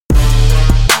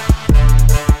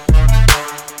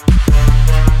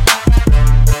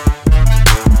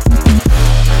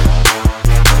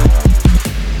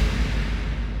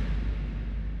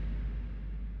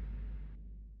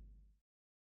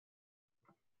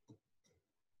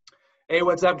Hey,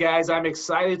 what's up, guys? I'm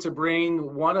excited to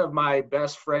bring one of my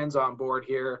best friends on board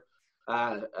here,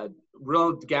 a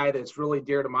real guy that's really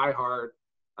dear to my heart.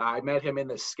 I met him in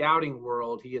the scouting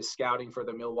world. He is scouting for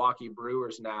the Milwaukee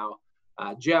Brewers now.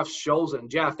 Jeff Scholzen.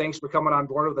 Jeff, thanks for coming on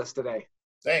board with us today.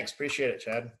 Thanks. Appreciate it,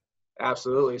 Chad.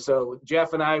 Absolutely. So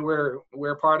Jeff and I,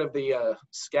 we're part of the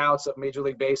scouts of Major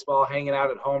League Baseball, hanging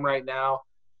out at home right now.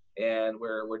 And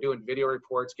we're doing video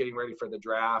reports, getting ready for the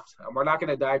draft. We're not going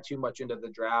to dive too much into the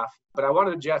draft, but I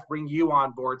wanted to, Jeff, bring you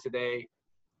on board today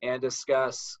and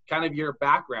discuss kind of your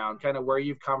background, kind of where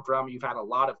you've come from. You've had a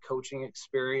lot of coaching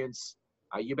experience.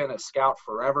 You've been a scout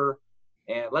forever.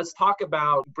 And let's talk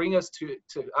about, bring us to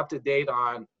up to date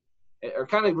on, or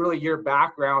kind of really your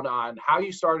background on how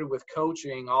you started with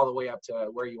coaching all the way up to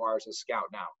where you are as a scout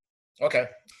now. Okay.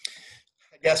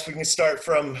 I guess we can start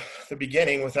from the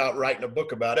beginning without writing a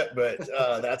book about it, but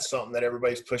that's something that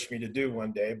everybody's pushed me to do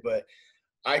one day. But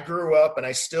I grew up and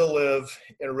I still live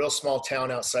in a real small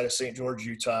town outside of St. George,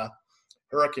 Utah,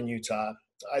 Hurricane, Utah.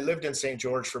 I lived in St.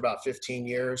 George for about 15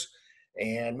 years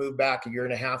and moved back a year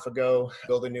and a half ago,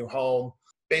 built a new home,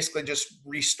 basically just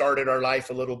restarted our life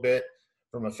a little bit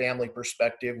from a family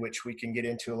perspective, which we can get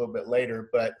into a little bit later.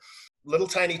 But little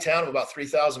tiny town of about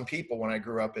 3,000 people when I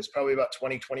grew up. It's probably about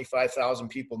 25,000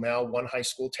 people now, one high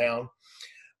school town.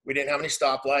 We didn't have any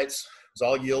stoplights. It was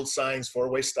all yield signs,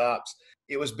 four-way stops.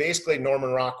 It was basically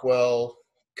Norman Rockwell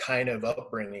kind of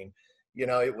upbringing. You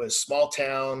know, it was small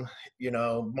town,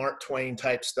 Mark Twain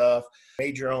type stuff,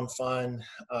 made your own fun,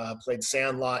 played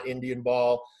sandlot, Indian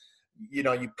ball.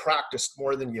 You practiced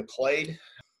more than you played.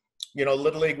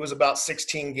 Little League was about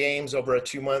 16 games over a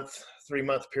 2-month,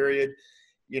 3-month period.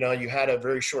 You had a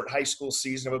very short high school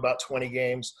season of about 20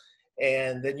 games.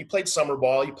 And then you played summer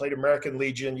ball. You played American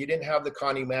Legion. You didn't have the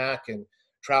Connie Mack and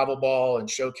travel ball and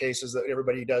showcases that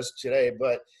everybody does today.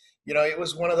 But, it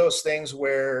was one of those things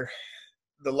where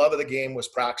the love of the game was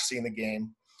practicing the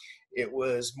game. It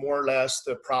was more or less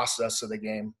the process of the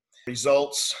game.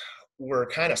 Results were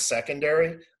kind of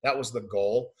secondary. That was the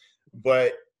goal.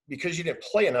 But because you didn't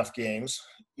play enough games,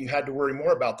 you had to worry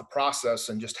more about the process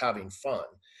and just having fun,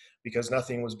 because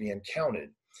nothing was being counted.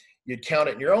 You'd count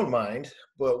it in your own mind,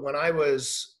 but when I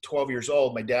was 12 years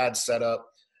old, my dad set up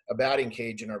a batting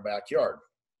cage in our backyard.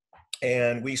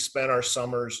 And we spent our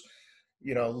summers,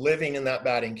 living in that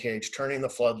batting cage, turning the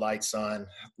floodlights on,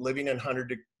 living in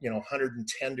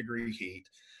 110 degree heat,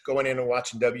 going in and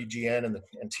watching WGN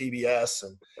and TBS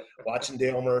and watching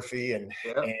Dale Murphy and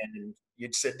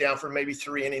you'd sit down for maybe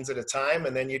 3 innings at a time,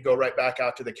 and then you'd go right back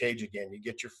out to the cage again. You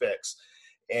get your fix.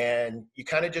 And you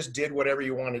kind of just did whatever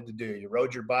you wanted to do. You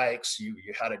rode your bikes. You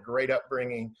had a great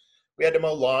upbringing. We had to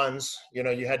mow lawns. You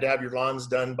had to have your lawns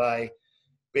done by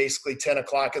basically 10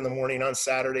 o'clock in the morning on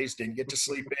Saturdays. Didn't get to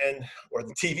sleep in, or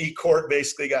the TV cord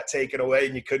basically got taken away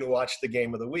and you couldn't watch the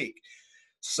game of the week.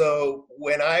 So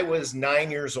when I was 9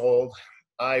 years old,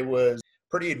 I was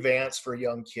pretty advanced for a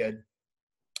young kid.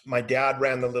 My dad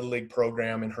ran the Little League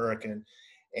program in Hurricane,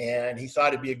 and he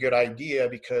thought it'd be a good idea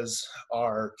because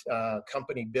our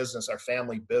company business, our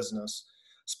family business,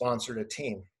 sponsored a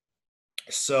team.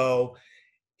 So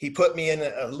he put me in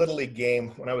a Little League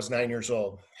game when I was 9 years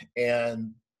old.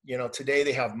 And, today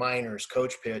they have minors,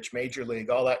 coach pitch, major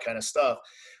league, all that kind of stuff.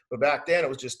 But back then it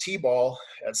was just T-ball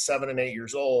at 7 and 8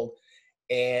 years old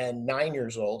and 9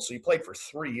 years old. So you played for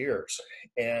 3 years,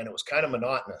 and it was kind of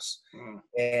monotonous.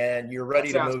 And you're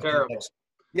ready to move to the next.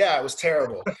 Yeah, it was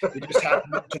terrible. You just had to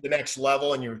move to the next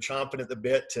level, and you were chomping at the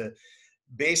bit to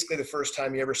basically the first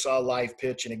time you ever saw a live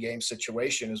pitch in a game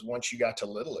situation is once you got to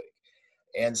Little League.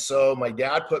 And so my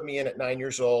dad put me in at 9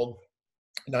 years old.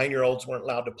 9-year-olds weren't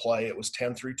allowed to play. It was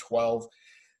 10 through 12.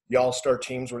 The all-star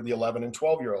teams were the 11 and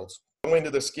 12-year-olds. I went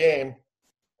into this game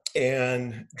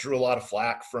and drew a lot of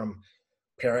flack from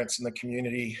parents in the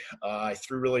community. I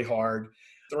threw really hard,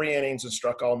 3 innings, and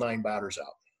struck all 9 batters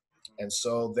out. And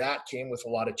so that came with a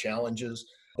lot of challenges,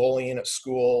 bullying at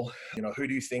school, who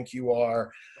do you think you are?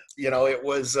 It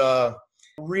was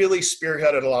really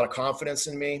spearheaded a lot of confidence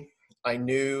in me. I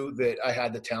knew that I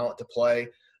had the talent to play.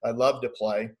 I loved to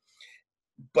play.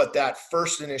 But that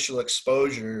first initial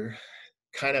exposure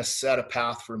kind of set a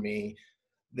path for me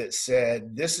that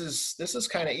said, this is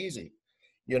kind of easy,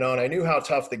 and I knew how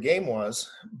tough the game was,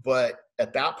 but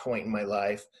at that point in my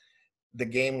life, the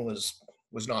game was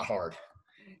not hard.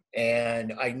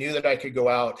 And I knew that I could go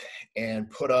out and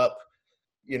put up,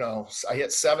 I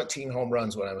hit 17 home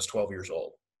runs when I was 12 years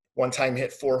old. One time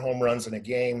hit 4 home runs in a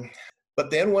game. But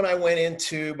then when I went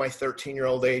into my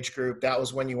 13-year-old age group, that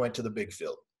was when you went to the big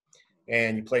field.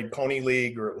 And you played Pony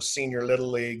League, or it was Senior Little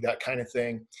League, that kind of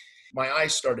thing. My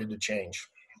eyes started to change,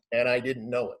 and I didn't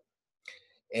know it.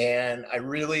 And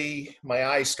my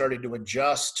eyes started to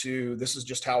adjust to, this is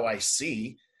just how I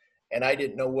see. And I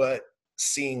didn't know what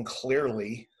seeing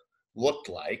clearly looked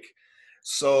like.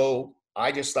 So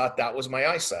I just thought that was my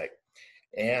eyesight.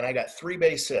 And I got 3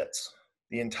 base hits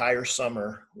the entire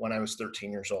summer when I was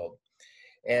 13 years old.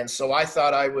 And so I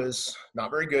thought I was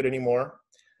not very good anymore.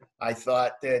 I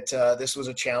thought that this was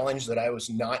a challenge that I was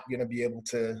not going to be able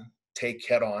to take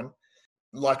head on.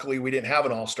 Luckily, we didn't have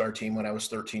an all-star team when I was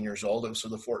 13 years old. It was for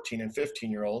the 14 and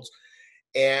 15-year-olds.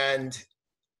 And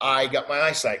I got my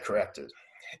eyesight corrected.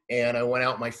 And I went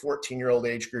out my 14-year-old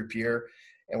age group year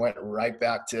and went right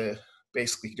back to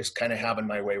basically just kind of having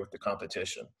my way with the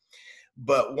competition.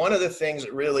 But one of the things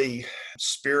that really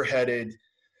spearheaded,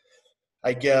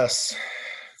 I guess,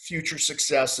 future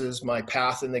successes, my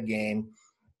path in the game,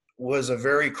 was a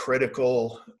very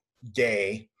critical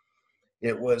day.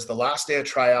 It was the last day of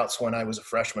tryouts when I was a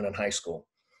freshman in high school.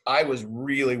 I was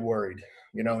really worried,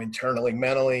 internally,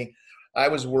 mentally. I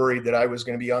was worried that I was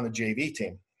going to be on the JV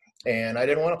team, and I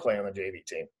didn't want to play on the JV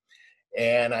team.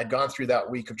 And I'd gone through that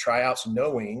week of tryouts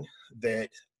knowing that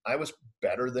I was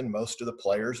better than most of the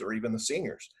players or even the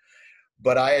seniors.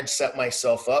 But I had set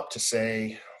myself up to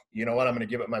say, you know what, I'm going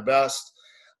to give it my best.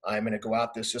 I'm going to go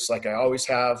out this just like I always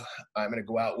have. I'm going to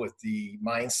go out with the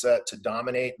mindset to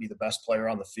dominate, be the best player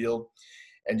on the field,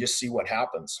 and just see what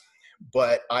happens.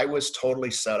 But I was totally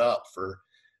set up for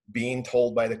being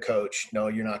told by the coach, no,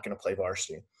 you're not going to play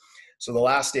varsity. So the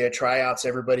last day of tryouts,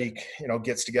 everybody,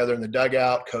 gets together in the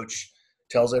dugout. Coach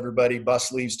tells everybody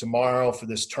bus leaves tomorrow for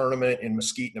this tournament in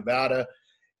Mesquite, Nevada.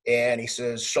 And he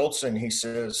says, Schultzen, he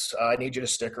says, I need you to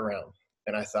stick around.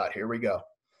 And I thought, here we go.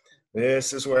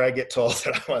 This is where I get told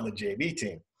that I'm on the JV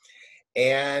team.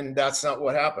 And that's not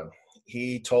what happened.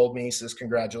 He told me, he says,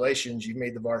 congratulations, you've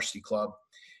made the varsity club.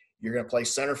 You're going to play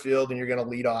center field and you're going to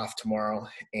lead off tomorrow,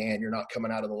 and you're not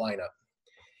coming out of the lineup.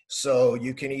 So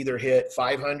you can either hit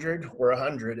 500 or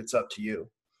 100. It's up to you.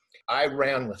 I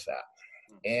ran with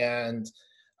that. And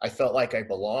I felt like I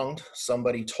belonged.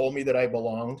 Somebody told me that I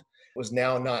belonged. It was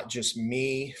now not just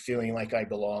me feeling like I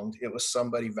belonged. It was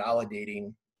somebody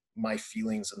validating my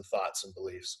feelings and thoughts and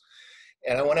beliefs.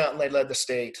 And I went out and I led the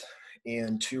state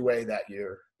in 2A that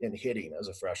year in hitting as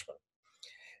a freshman.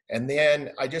 And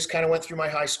then I just kind of went through my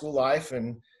high school life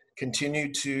and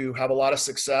continued to have a lot of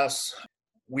success.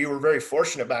 We were very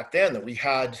fortunate back then that we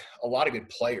had a lot of good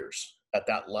players at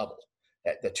that level,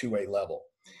 at the 2A level.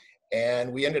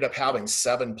 And we ended up having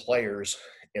 7 players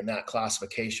in that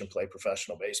classification play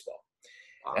professional baseball.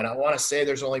 Wow. And I want to say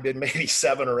there's only been maybe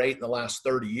 7 or 8 in the last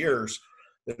 30 years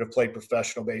that have played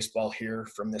professional baseball here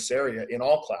from this area in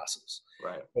all classes.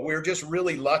 Right. But we were just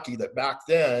really lucky that back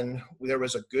then there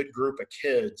was a good group of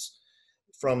kids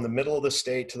from the middle of the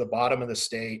state to the bottom of the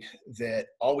state that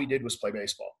all we did was play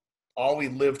baseball. All we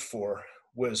lived for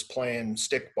was playing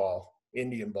stickball,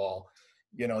 Indian ball,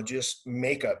 just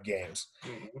makeup games.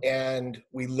 Mm-hmm. And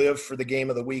we lived for the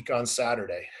game of the week on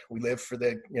Saturday. We lived for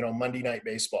the, Monday night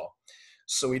baseball.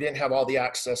 So we didn't have all the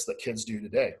access that kids do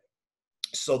today.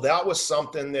 So that was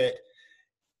something that,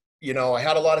 I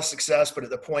had a lot of success, but at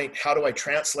the point, how do I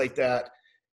translate that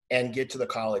and get to the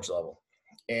college level?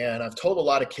 And I've told a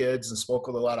lot of kids and spoke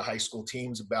with a lot of high school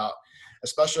teams about,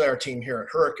 especially our team here at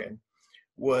Hurricane,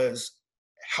 was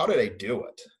how did I do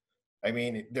it? I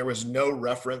mean, there was no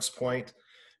reference point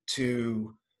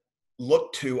to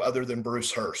look to other than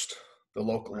Bruce Hurst, the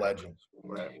local legend.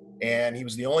 Right. And he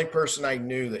was the only person I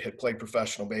knew that had played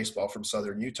professional baseball from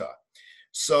Southern Utah.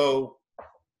 So,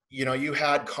 you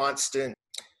had constant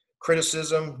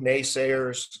criticism,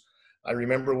 naysayers. I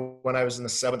remember when I was in the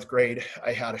 7th grade,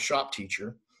 I had a shop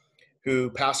teacher who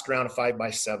passed around a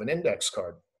 5x7 index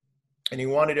card. And he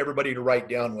wanted everybody to write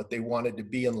down what they wanted to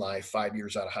be in life 5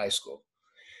 years out of high school.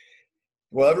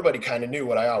 Well, everybody kind of knew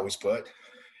what I always put.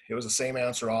 It was the same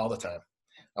answer all the time.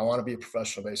 I want to be a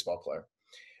professional baseball player.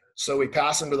 So we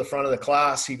pass him to the front of the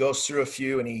class. He goes through a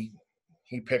few and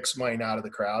he picks mine out of the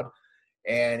crowd.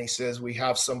 And he says, we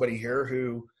have somebody here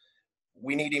who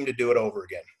we need him to do it over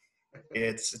again.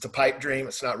 It's a pipe dream.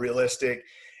 It's not realistic.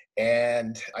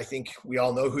 And I think we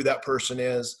all know who that person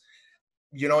is.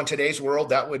 In today's world,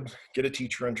 that would get a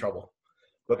teacher in trouble.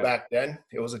 But back then,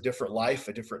 it was a different life,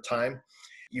 a different time.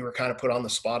 You were kind of put on the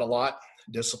spot a lot.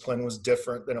 Discipline was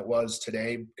different than it was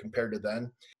today compared to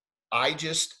then. I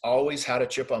just always had a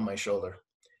chip on my shoulder.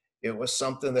 It was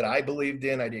something that I believed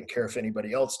in. I didn't care if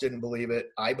anybody else didn't believe it.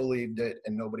 I believed it,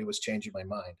 and nobody was changing my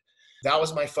mind. That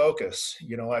was my focus.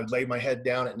 I'd lay my head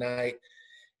down at night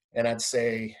and I'd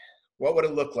say, what would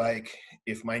it look like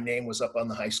if my name was up on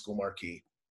the high school marquee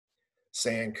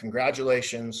saying,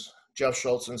 congratulations, Jeff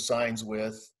Schultzen signs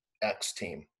with X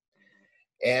team.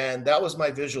 And that was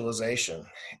my visualization.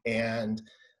 And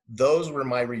those were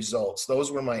my results.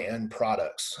 Those were my end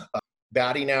products.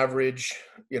 Batting average,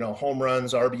 home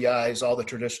runs, RBIs, all the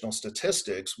traditional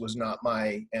statistics was not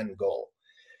my end goal.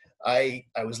 I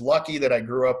was lucky that I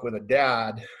grew up with a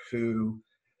dad who,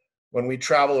 when we'd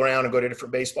travel around and go to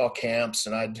different baseball camps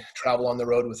and I'd travel on the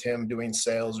road with him doing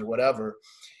sales or whatever,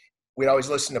 we'd always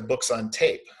listen to books on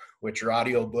tape, which are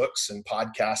audio books and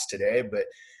podcasts today, but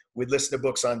we'd listen to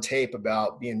books on tape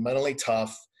about being mentally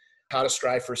tough, how to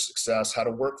strive for success, how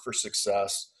to work for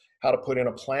success, how to put in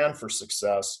a plan for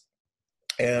success.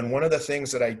 And one of the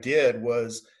things that I did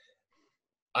was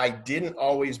I didn't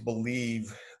always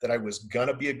believe that I was going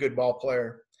to be a good ball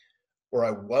player or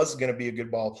I was going to be a good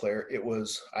ball player. It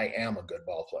was, I am a good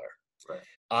ball player. Right.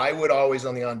 I would always,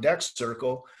 on the on deck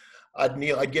circle,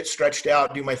 I'd get stretched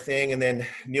out, do my thing, and then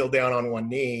kneel down on one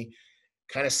knee,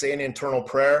 kind of say an internal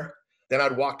prayer. Then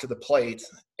I'd walk to the plate,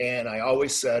 and I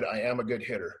always said, I am a good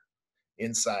hitter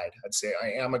inside. I'd say,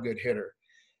 I am a good hitter.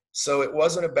 So it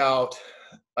wasn't about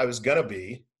I was going to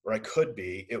be or I could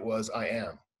be. It was I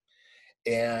am.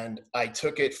 And I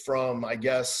took it from, I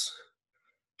guess,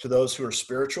 to those who are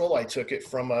spiritual, I took it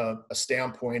from a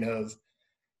standpoint of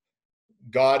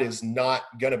God is not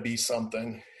going to be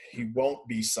something. He won't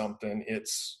be something.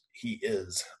 He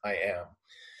is, I am.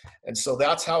 And so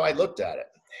that's how I looked at it.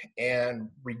 And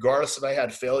regardless if I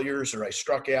had failures or I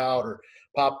struck out or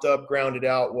popped up, grounded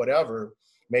out, whatever,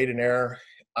 made an error,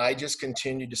 I just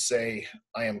continued to say,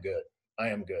 I am good. I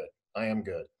am good. I am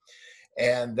good.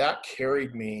 And that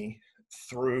carried me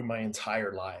through my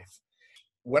entire life.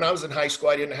 When I was in high school,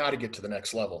 I didn't know how to get to the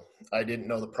next level. I didn't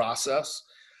know the process.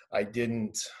 I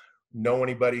didn't know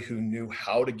anybody who knew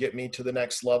how to get me to the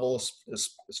next level as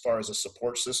far as a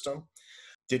support system.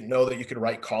 Didn't know that you could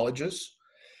write colleges.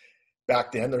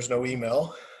 Back then, there's no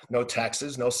email, no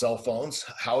texts, no cell phones.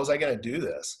 How was I going to do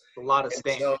this? A lot of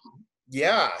stamp. So,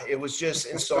 yeah, it was just,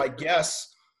 and so I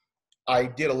guess I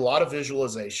did a lot of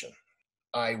visualization.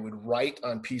 I would write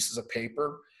on pieces of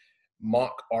paper,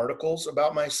 mock articles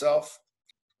about myself,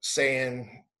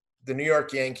 saying the New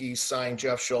York Yankees signed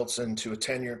Jeff Schultzen to a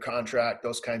 10-year contract,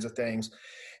 those kinds of things.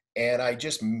 And I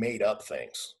just made up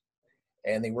things.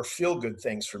 And they were feel-good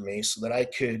things for me so that I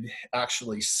could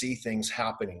actually see things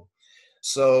happening.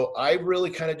 So I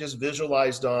really kind of just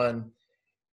visualized on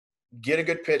get a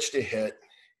good pitch to hit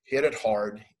it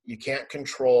hard. You can't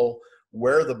control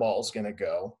where the ball's going to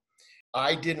go.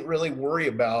 I didn't really worry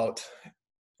about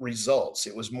results.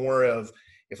 It was more of,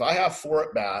 if I have 4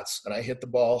 at-bats and I hit the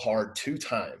ball hard 2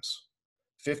 times,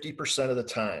 50% of the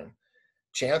time,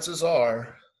 chances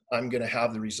are I'm going to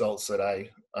have the results that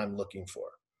I'm looking for.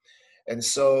 And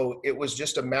so it was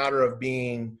just a matter of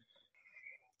being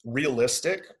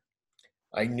realistic.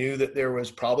 I knew that there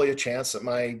was probably a chance that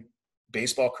my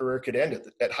baseball career could end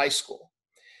at high school.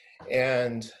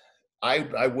 And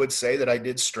I would say that I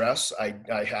did stress.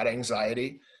 I had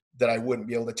anxiety that I wouldn't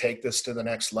be able to take this to the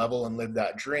next level and live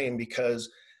that dream, because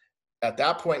at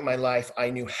that point in my life, I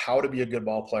knew how to be a good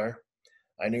ball player.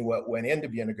 I knew what went into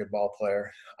being a good ball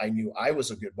player. I knew I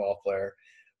was a good ball player,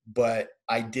 but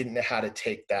I didn't know how to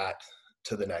take that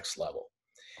to the next level.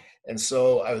 And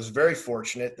so I was very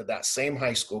fortunate that same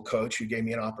high school coach who gave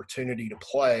me an opportunity to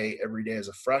play every day as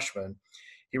a freshman,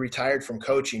 he retired from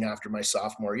coaching after my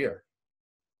sophomore year.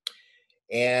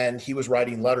 And he was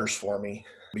writing letters for me,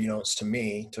 unbeknownst to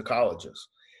me, to colleges.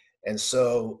 And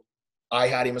so I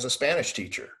had him as a Spanish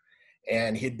teacher,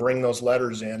 and he'd bring those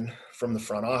letters in from the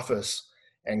front office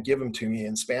and give them to me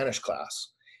in Spanish class.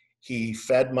 He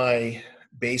fed my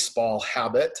baseball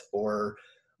habit or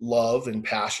love and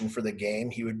passion for the game.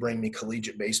 He would bring me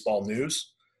collegiate baseball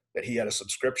news that he had a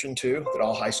subscription to, that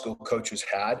all high school coaches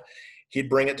had. He'd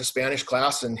bring it to Spanish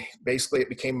class, and basically it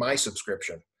became my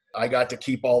subscription. I got to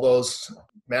keep all those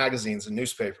magazines and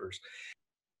newspapers.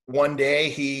 One day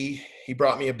he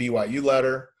brought me a BYU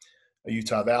letter, a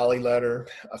Utah Valley letter,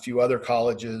 a few other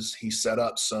colleges. He set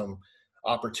up some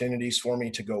opportunities for me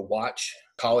to go watch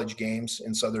college games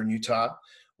in Southern Utah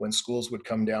when schools would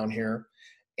come down here,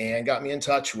 and got me in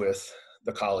touch with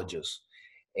the colleges.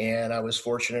 And I was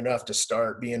fortunate enough to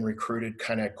start being recruited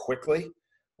kind of quickly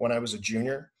when I was a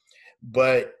junior,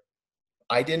 but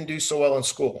I didn't do so well in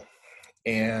school.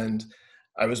 And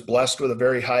I was blessed with a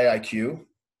very high IQ.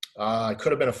 I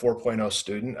could have been a 4.0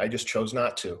 student. I just chose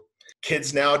not to.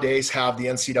 Kids nowadays have the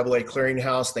NCAA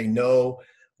clearinghouse. They know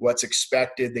what's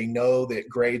expected. They know that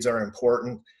grades are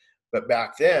important. But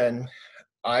back then,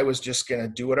 I was just going to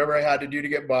do whatever I had to do to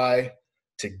get by,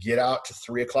 to get out to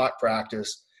 3 o'clock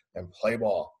practice and play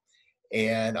ball.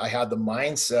 And I had the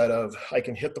mindset of I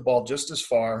can hit the ball just as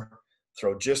far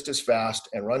throw just as fast,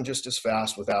 and run just as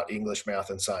fast without English, math,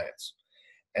 and science.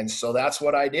 And so that's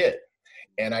what I did.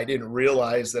 And I didn't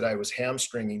realize that I was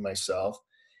hamstringing myself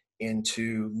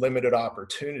into limited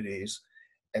opportunities.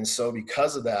 And so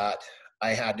because of that,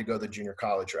 I had to go the junior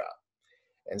college route.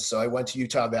 And so I went to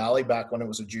Utah Valley back when it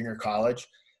was a junior college,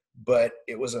 but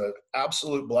it was an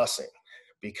absolute blessing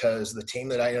because the team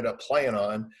that I ended up playing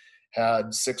on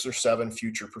had 6 or 7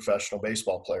 future professional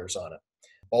baseball players on it.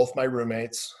 Both my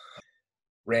roommates,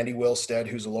 Randy Wilstead,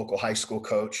 who's a local high school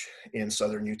coach in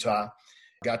Southern Utah,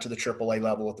 got to the AAA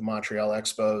level with the Montreal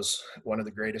Expos, one of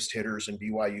the greatest hitters in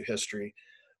BYU history.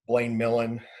 Blaine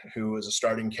Millen, who was a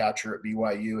starting catcher at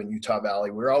BYU in Utah Valley.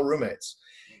 We were all roommates.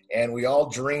 And we all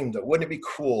dreamed that wouldn't it be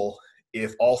cool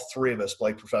if all 3 of us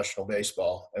played professional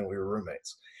baseball and we were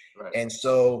roommates. Right. And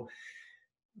so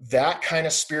that kind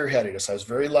of spearheaded us. I was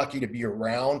very lucky to be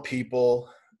around people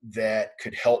that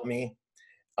could help me,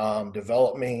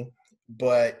 develop me,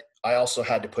 but I also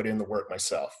had to put in the work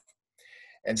myself.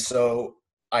 And so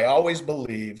I always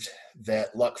believed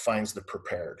that luck finds the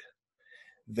prepared,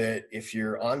 that if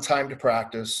you're on time to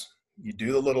practice, you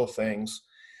do the little things,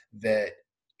 that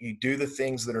you do the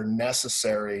things that are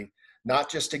necessary, not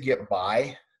just to get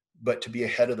by, but to be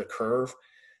ahead of the curve,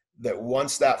 that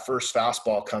once that first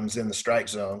fastball comes in the strike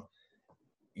zone,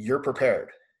 you're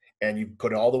prepared and you've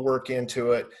put all the work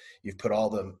into it. You've put all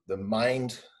the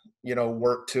mind,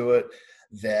 work to it,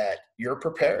 that you're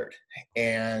prepared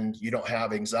and you don't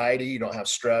have anxiety. You don't have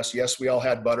stress. Yes, we all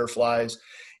had butterflies.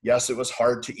 Yes, it was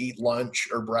hard to eat lunch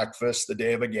or breakfast the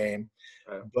day of a game,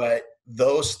 but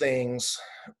those things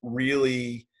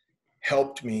really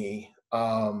helped me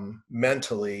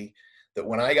mentally, that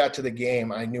when I got to the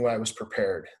game, I knew I was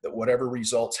prepared, that whatever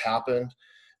results happened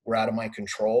were out of my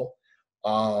control.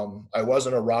 I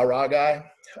wasn't a rah-rah guy.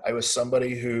 I was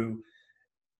somebody who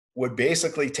would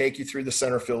basically take you through the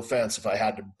center field fence if I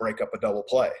had to break up a double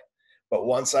play. But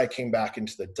once I came back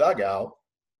into the dugout,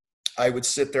 I would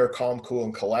sit there calm, cool,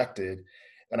 and collected,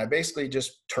 and I basically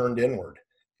just turned inward.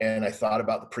 And I thought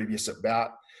about the previous at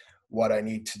bat, what I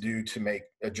need to do to make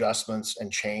adjustments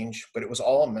and change, but it was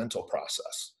all a mental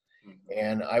process.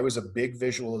 And I was a big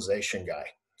visualization guy.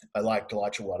 I liked to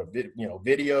watch a lot of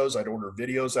videos. I'd order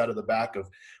videos out of the back of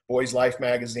Boys Life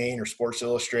magazine or Sports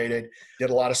Illustrated.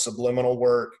 Did a lot of subliminal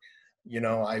work.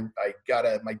 My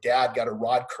dad got a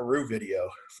Rod Carew video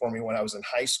for me when I was in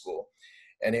high school,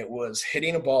 and it was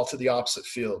hitting a ball to the opposite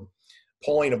field,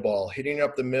 pulling a ball, hitting it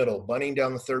up the middle, bunting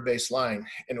down the third base line,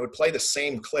 and it would play the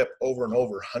same clip over and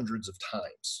over hundreds of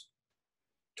times,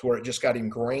 to where it just got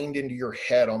ingrained into your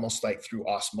head almost like through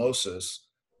osmosis.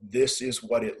 This is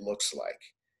what it looks like.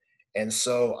 And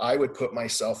so I would put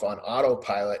myself on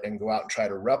autopilot and go out and try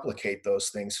to replicate those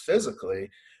things physically,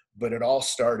 but it all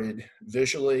started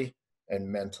visually and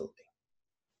mentally.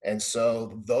 And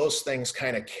so those things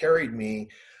kind of carried me,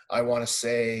 I want to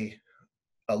say,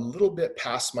 a little bit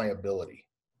past my ability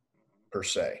per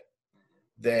se,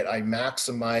 that I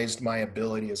maximized my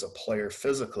ability as a player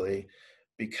physically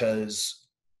because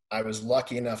I was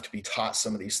lucky enough to be taught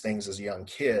some of these things as a young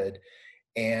kid,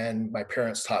 and my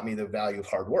parents taught me the value of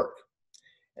hard work.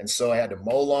 And so I had to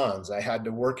mow lawns. I had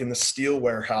to work in the steel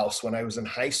warehouse when I was in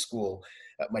high school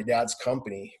at my dad's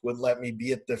company. Would let me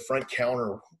be at the front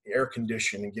counter, air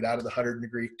conditioned, and get out of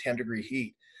the 10 degree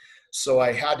heat. So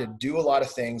I had to do a lot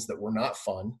of things that were not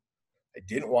fun. I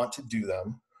didn't want to do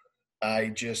them. I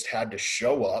just had to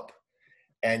show up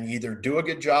and either do a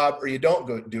good job or you don't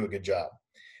go do a good job.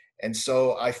 And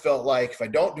so I felt like if I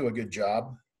don't do a good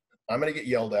job, I'm going to get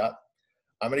yelled at.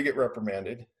 I'm going to get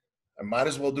reprimanded. I might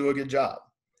as well do a good job.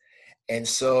 And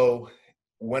so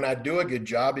when I do a good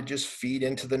job, it just feed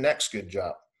into the next good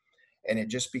job. And it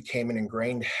just became an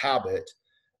ingrained habit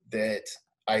that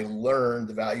I learned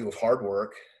the value of hard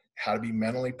work, how to be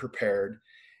mentally prepared,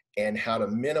 and how to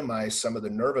minimize some of the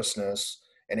nervousness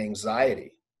and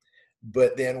anxiety.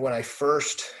 But then when I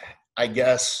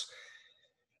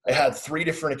had 3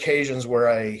 different occasions where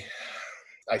I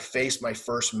faced my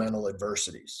first mental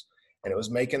adversities, and it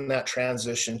was making that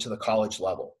transition to the college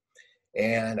level.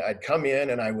 And I'd come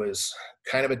in and I was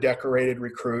kind of a decorated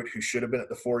recruit who should have been at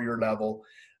the 4-year level.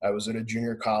 I was at a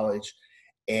junior college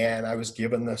and I was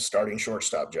given the starting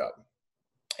shortstop job.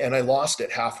 And I lost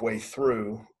it halfway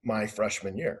through my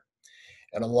freshman year.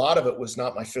 And a lot of it was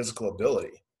not my physical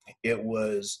ability. It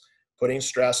was putting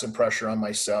stress and pressure on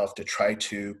myself to try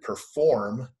to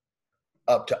perform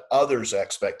up to others'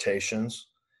 expectations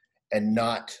and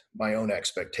not my own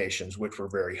expectations, which were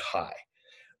very high.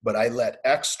 But I let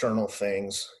external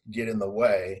things get in the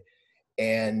way,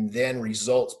 and then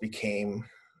results became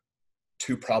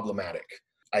too problematic.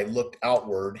 I looked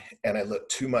outward and I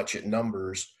looked too much at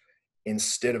numbers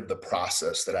instead of the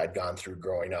process that I'd gone through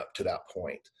growing up to that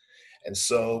point. And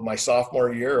so my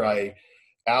sophomore year, I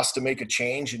asked to make a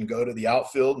change and go to the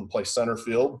outfield and play center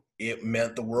field. It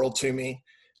meant the world to me,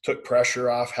 took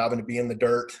pressure off having to be in the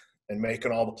dirt and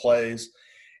making all the plays.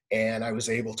 And I was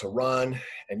able to run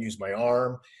and use my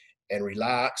arm and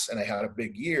relax. And I had a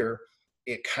big year.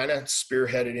 It kind of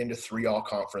spearheaded into 3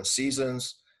 all-conference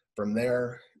seasons from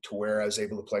there to where I was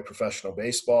able to play professional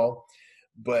baseball.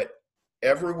 But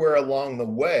everywhere along the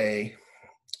way,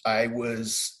 I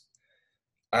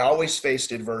always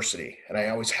faced adversity, and I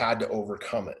always had to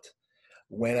overcome it.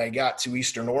 When I got to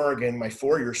Eastern Oregon, my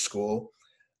 4-year school,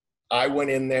 I went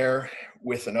in there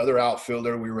with another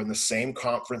outfielder. We were in the same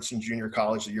conference in junior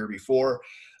college the year before.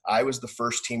 I was the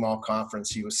first team all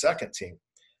conference. He was second team.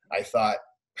 I thought,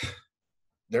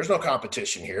 there's no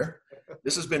competition here.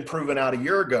 This has been proven out a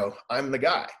year ago. I'm the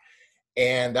guy.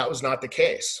 And that was not the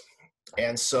case.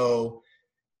 And so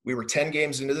we were 10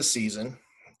 games into the season.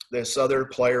 This other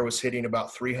player was hitting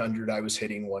about 300. I was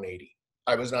hitting 180.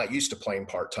 I was not used to playing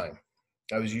part-time.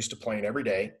 I was used to playing every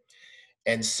day.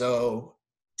 And so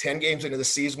 10 games into the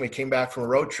season, we came back from a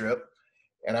road trip,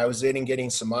 and I was in and getting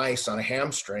some ice on a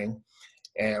hamstring,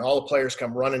 and all the players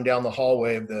come running down the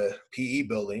hallway of the PE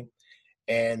building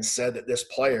and said that this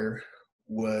player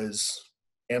was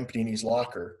emptying his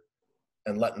locker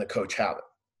and letting the coach have it.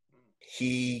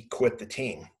 He quit the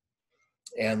team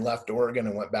and left Oregon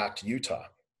and went back to Utah.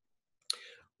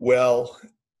 Well,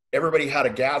 everybody had a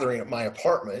gathering at my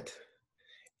apartment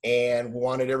and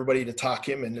wanted everybody to talk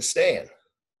him into staying.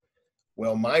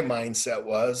 Well, my mindset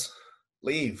was,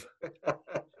 leave.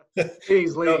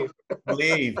 Please leave.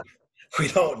 Leave. We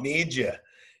don't need you.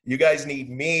 You guys need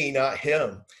me, not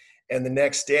him. And the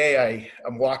next day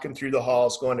I'm walking through the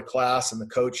halls going to class, and the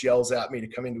coach yells at me to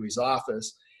come into his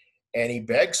office, and he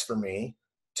begs for me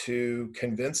to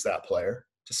convince that player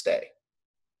to stay.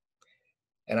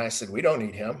 And I said, we don't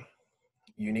need him.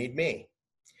 You need me.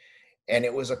 And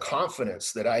it was a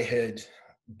confidence that I had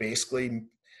basically,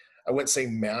 I wouldn't say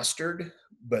mastered,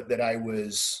 but that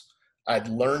I'd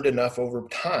learned enough over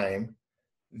time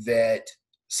that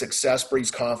success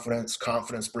breeds confidence,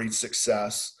 confidence breeds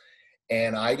success.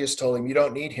 And I just told him, you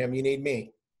don't need him, you need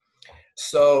me.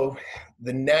 So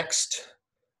the next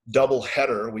double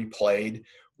header we played,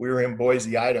 we were in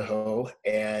Boise, Idaho,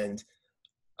 and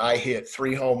I hit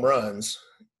 3 home runs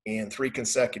in 3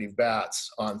 consecutive bats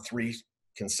on 3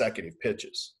 consecutive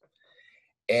pitches.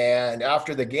 And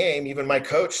after the game, even my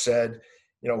coach said,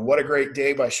 what a great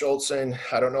day by Schultzen.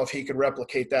 I don't know if he could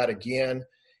replicate that again.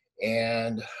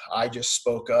 And I just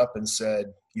spoke up and said,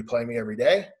 you play me every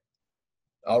day,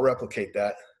 I'll replicate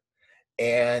that.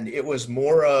 And it was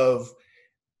more of,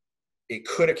 it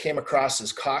could have came across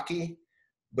as cocky,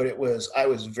 but I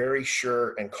was very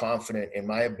sure and confident in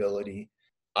my ability.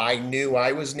 I knew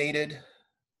I was needed.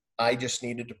 I just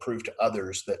needed to prove to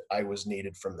others that I was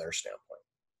needed from their standpoint.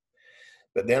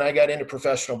 But then I got into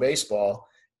professional baseball,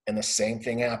 and the same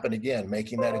thing happened again,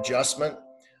 making that adjustment.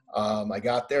 I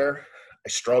got there, I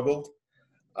struggled,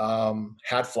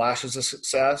 had flashes of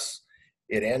success.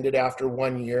 It ended after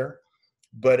 1 year.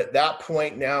 But at that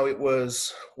point now it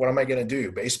was, what am I going to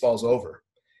do? Baseball's over.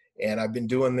 And I've been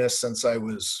doing this since I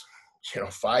was,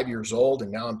 5 years old,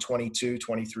 and now I'm 22,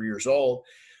 23 years old.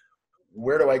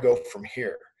 Where do I go from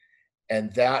here?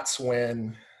 And that's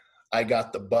when I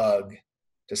got the bug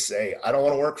to say, I don't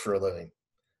want to work for a living.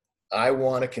 I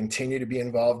want to continue to be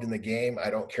involved in the game. I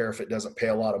don't care if it doesn't pay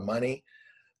a lot of money.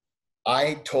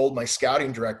 I told my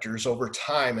scouting directors over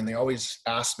time, and they always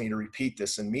ask me to repeat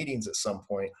this in meetings at some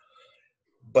point,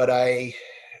 but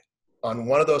on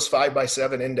one of those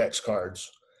 5x7 index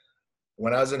cards,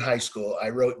 when I was in high school, I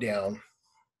wrote down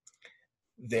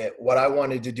that what I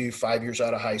wanted to do 5 years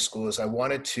out of high school is I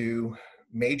wanted to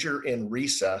major in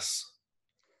recess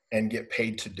and get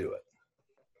paid to do it.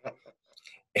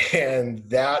 And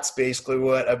that's basically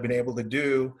what I've been able to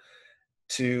do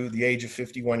to the age of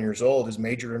 51 years old, is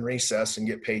major in recess and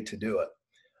get paid to do it.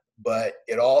 But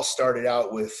it all started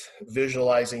out with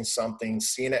visualizing something,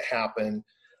 seeing it happen,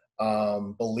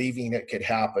 believing it could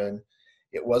happen.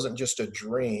 It wasn't just a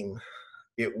dream.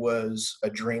 It was a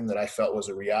dream that I felt was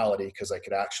a reality because I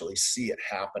could actually see it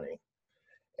happening.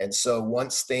 And so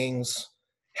once things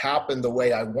happened the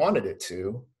way I wanted it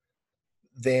to,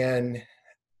 then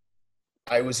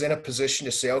I was in a position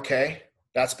to say, okay,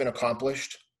 that's been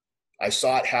accomplished. I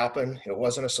saw it happen. It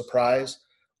wasn't a surprise.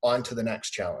 On to the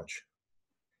next challenge.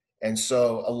 And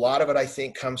so a lot of it, I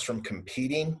think, comes from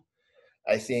competing.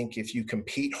 I think if you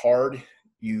compete hard,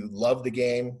 you love the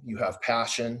game, you have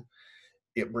passion,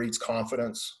 it breeds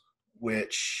confidence,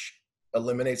 which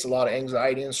eliminates a lot of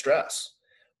anxiety and stress.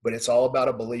 but it's all about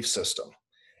a belief system.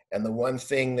 And the one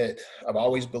thing that I've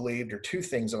always believed, or two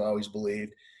things I've always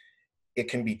believed, it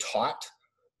can be taught,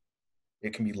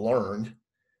 it can be learned,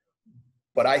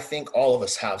 but I think all of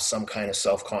us have some kind of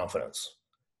self-confidence.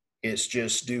 It's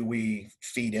just, do we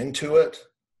feed into it,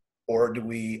 or do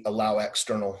we allow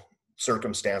external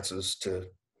circumstances to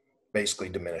basically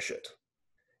diminish it?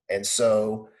 And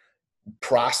so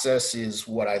process is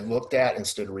what I looked at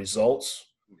instead of results.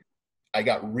 I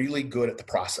got really good at the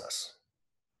process,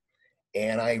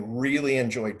 and I really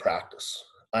enjoyed practice.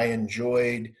 I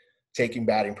enjoyed taking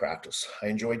batting practice. I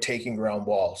enjoyed taking ground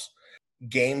balls.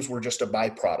 Games were just a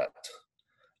byproduct.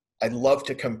 I love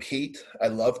to compete. I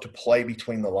love to play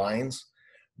between the lines.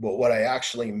 But what I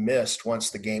actually missed once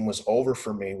the game was over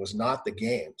for me was not the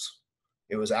games.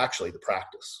 It was actually the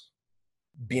practice.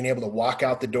 Being able to walk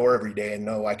out the door every day and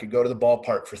know I could go to the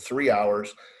ballpark for 3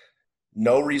 hours,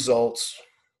 no results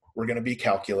were going to be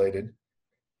calculated.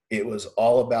 It was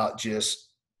all about just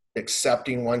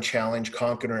accepting one challenge,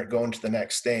 conquering it, going to the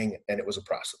next thing, and it was a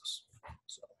process.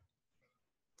 So.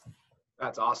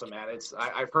 That's awesome, man.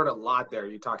 I've heard a lot there.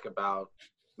 You talk about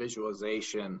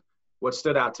visualization. What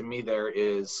stood out to me there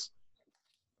is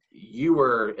you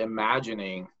were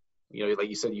imagining, like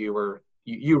you said,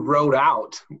 you wrote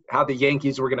out how the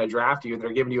Yankees were going to draft you, and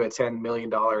they're giving you a $10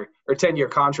 million or 10-year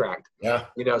contract. Yeah.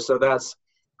 So that's,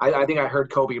 I think I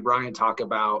heard Kobe Bryant talk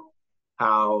about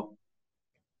how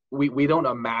we don't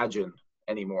imagine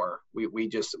anymore.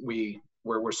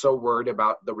 We're so worried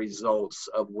about the results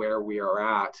of where we are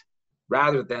at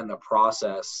rather than the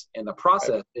process. And the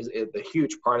process is the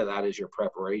huge part of that is your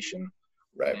preparation.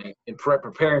 Right. And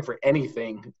preparing for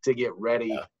anything to get ready.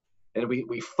 Yeah. And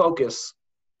we focus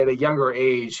at a younger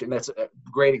age, and that's a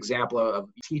great example of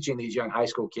teaching these young high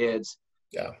school kids,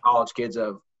 college kids,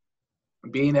 of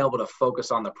being able to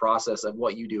focus on the process of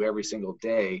what you do every single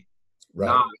day,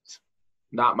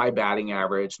 not my batting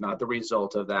average, not the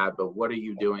result of that, but what are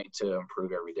you doing to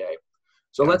improve every day.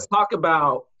 So let's talk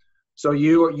about, so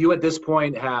you at this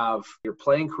point have your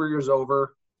playing career is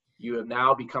over, you have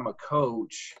now become a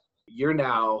coach, you're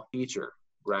now a teacher,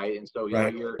 right? And so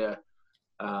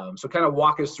so kind of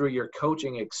walk us through your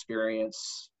coaching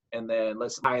experience, and then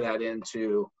let's tie that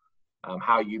into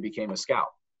how you became a scout.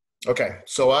 Okay.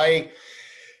 So I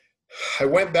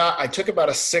went back, I took about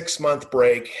a 6-month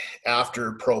break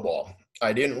after pro ball.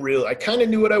 I kind of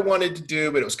knew what I wanted to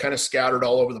do, but it was kind of scattered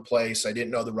all over the place. I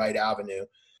didn't know the right avenue.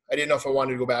 I didn't know if I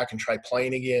wanted to go back and try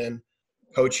playing again,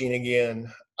 coaching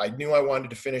again. I knew I wanted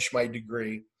to finish my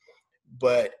degree.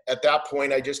 But at that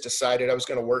point, I just decided I was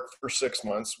going to work for 6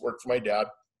 months, work for my dad,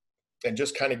 and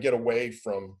just kind of get away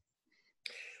from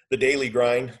the daily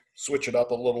grind, switch it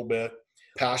up a little bit.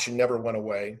 Passion never went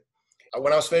away.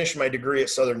 When I was finishing my degree at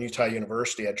Southern Utah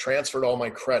University, I transferred all my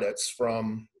credits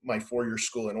from my 4-year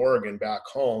school in Oregon back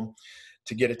home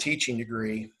to get a teaching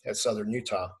degree at Southern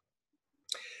Utah.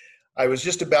 I was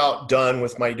just about done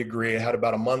with my degree. I had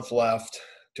about a month left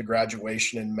to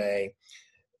graduation in May.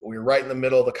 We were right in the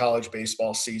middle of the college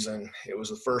baseball season. It was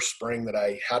the first spring that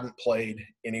I hadn't played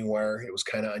anywhere. It was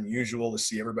kind of unusual to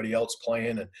see everybody else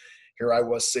playing, and here I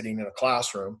was sitting in a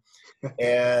classroom.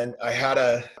 And I had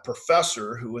a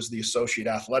professor who was the associate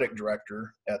athletic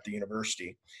director at the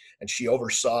university, and she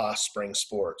oversaw spring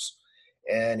sports.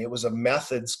 And it was a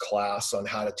methods class on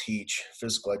how to teach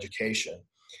physical education.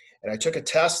 And I took a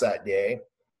test that day,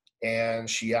 and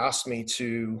she asked me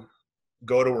to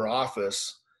go to her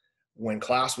office when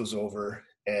class was over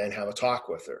and have a talk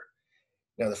with her.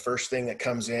 Now, the first thing that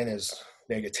comes in is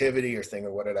negativity, or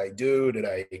thinking, what did I do?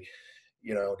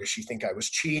 Does she think I was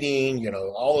cheating?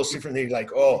 All those different things,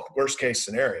 like, oh, worst case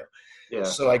scenario. Yeah.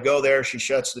 So I go there, she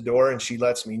shuts the door, and she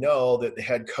lets me know that the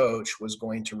head coach was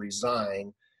going to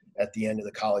resign at the end of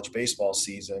the college baseball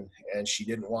season. And she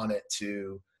didn't want it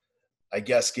to, I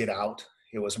guess, get out.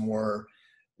 It was more,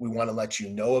 we want to let you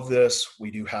know of this.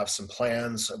 We do have some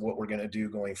plans of what we're going to do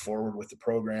going forward with the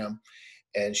program.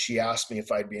 And she asked me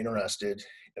if I'd be interested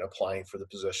in applying for the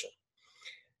position.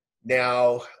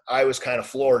 Now, I was kind of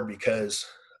floored because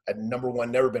I'd, number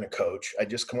one, never been a coach. I'd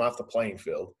just come off the playing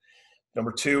field.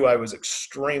 Number two, I was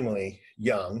extremely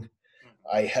young.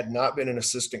 I had not been an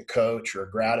assistant coach or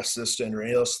a grad assistant or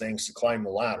any of those things to climb the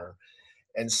ladder.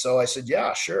 And so I said,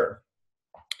 yeah, sure.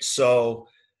 So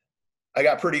I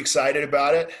got pretty excited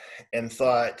about it and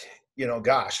thought,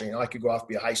 I could go off and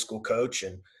be a high school coach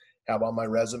and have on my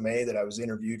resume that I was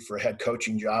interviewed for a head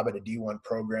coaching job at a D1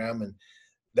 program. And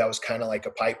that was kind of like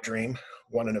a pipe dream,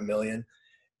 1 in a million.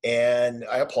 And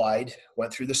I applied,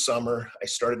 went through the summer. I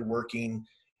started working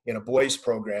in a boys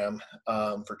program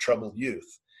for troubled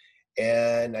youth.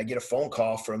 And I get a phone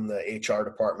call from the HR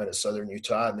department at Southern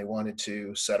Utah, and they wanted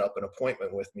to set up an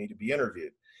appointment with me to be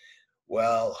interviewed.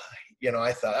 Well,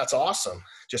 I thought that's awesome.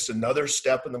 Just another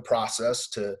step in the process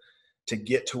to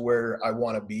get to where I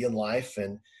want to be in life.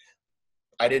 And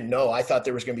I didn't know. I thought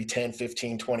there was going to be 10,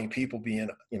 15, 20 people being,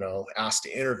 asked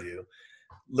to interview.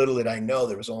 Little did I know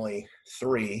there was only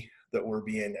 3 that were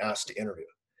being asked to interview.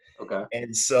 Okay.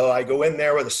 And so I go in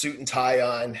there with a suit and tie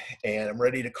on, and I'm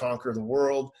ready to conquer the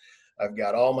world. I've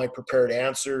got all my prepared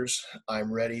answers.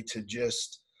 I'm ready to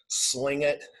just sling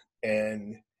it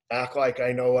and act like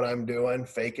I know what I'm doing,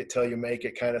 fake it till you make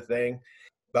it kind of thing.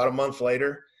 About a month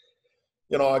later,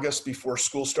 in August, before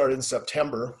school started in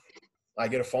September, I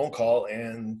get a phone call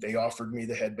and they offered me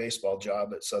the head baseball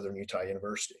job at Southern Utah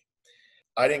University.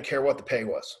 I didn't care what the pay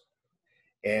was.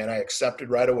 And I accepted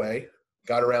right away.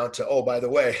 Got around to, oh, by the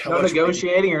way. No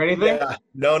negotiating or anything? Yeah,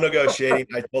 no negotiating.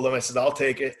 I told them, I said, I'll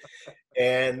take it.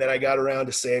 And then I got around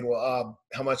to saying, well,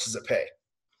 how much does it pay?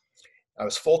 I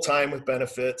was full-time with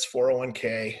benefits,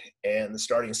 401k, and the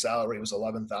starting salary was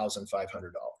 $11,500.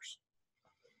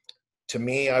 To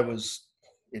me,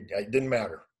 it didn't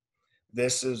matter.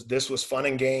 This was fun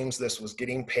and games. This was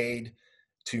getting paid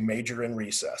to major in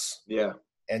recess. Yeah.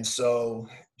 And so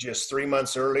just 3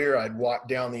 months earlier, I'd walked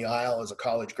down the aisle as a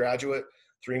college graduate.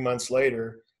 3 months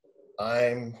later,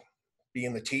 I'm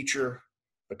being the teacher,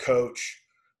 the coach,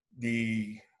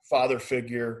 the father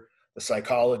figure, the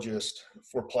psychologist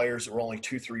for players that were only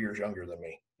 2-3 years younger than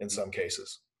me in some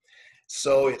cases.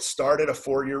 So it started a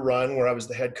 4-year run where I was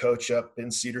the head coach up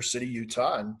in Cedar City,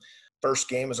 Utah. And first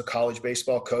game as a college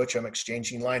baseball coach, I'm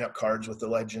exchanging lineup cards with the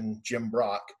legend Jim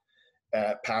Brock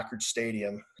at Packard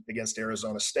Stadium against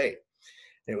Arizona State.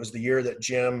 It was the year that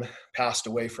Jim passed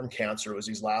away from cancer. It was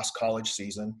his last college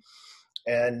season.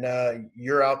 And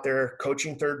you're out there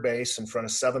coaching third base in front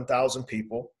of 7,000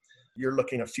 people. You're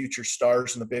looking at future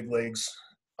stars in the big leagues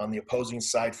on the opposing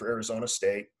side for Arizona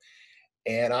State.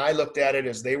 And I looked at it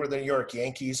as they were the New York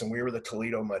Yankees and we were the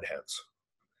Toledo Mud Hens.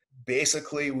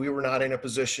 Basically, we were not in a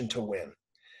position to win.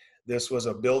 This was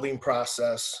a building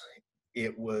process.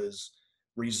 It was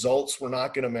results were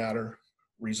not going to matter.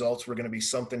 Results were going to be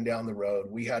something down the road.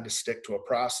 We had to stick to a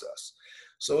process.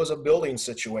 So it was a building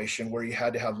situation where you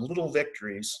had to have little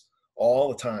victories all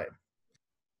the time.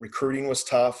 Recruiting was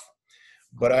tough,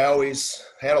 but I always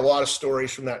had a lot of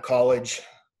stories from that college,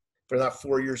 for that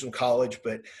 4 years in college.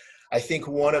 But I think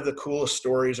one of the coolest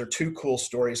stories, or 2 cool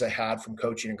stories I had from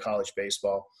coaching in college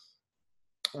baseball,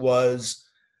 was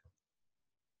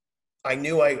I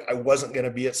knew I wasn't going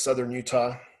to be at Southern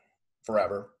Utah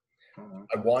forever.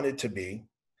 I wanted to be,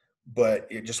 but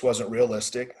it just wasn't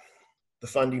realistic. The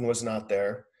funding was not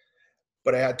there.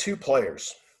 But I had 2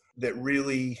 players that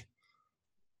really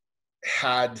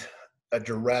had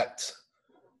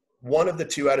one of the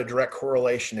 2 had a direct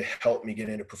correlation to help me get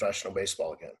into professional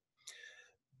baseball again.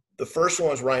 The first one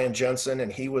was Ryan Jensen,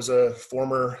 and he was a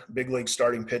former big league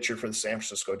starting pitcher for the San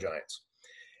Francisco Giants.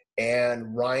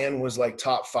 And Ryan was like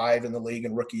top 5 in the league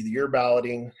in Rookie of the Year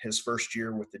balloting his first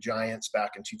year with the Giants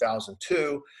back in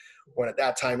 2002, when at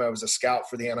that time I was a scout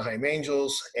for the Anaheim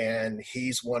Angels, and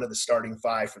he's one of the starting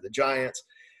 5 for the Giants.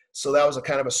 So that was a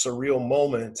kind of a surreal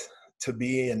moment to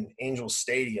be in Angels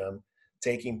Stadium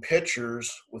taking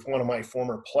pictures with one of my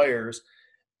former players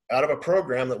out of a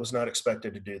program that was not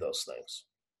expected to do those things.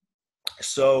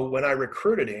 So when I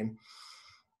recruited him,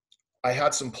 I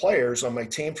had some players on my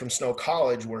team from Snow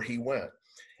College where he went.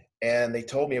 And they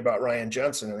told me about Ryan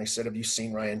Jensen. And they said, have you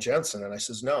seen Ryan Jensen? And I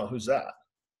says, no, who's that?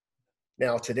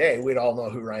 Now today, we'd all know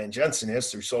who Ryan Jensen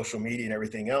is through social media and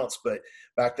everything else. But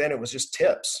back then it was just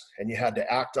tips. And you had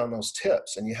to act on those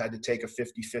tips. And you had to take a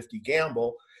 50-50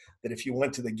 gamble that if you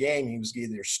went to the game, he was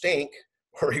either stink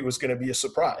or he was going to be a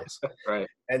surprise. Right.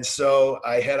 And so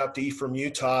I head up to Ephraim,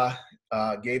 Utah,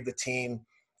 gave the team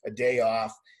a day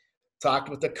off, talked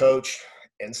with the coach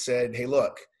and said, hey,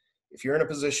 look, if you're in a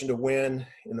position to win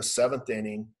in the 7th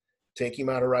inning, take him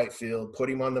out of right field, put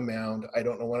him on the mound. I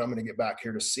don't know when I'm going to get back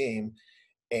here to see him.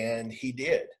 And he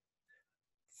did.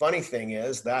 Funny thing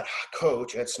is that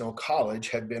coach at Snow College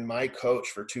had been my coach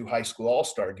for 2 high school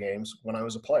all-star games when I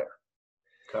was a player.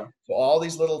 Okay. So all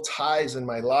these little ties in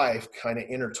my life kind of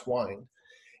intertwined.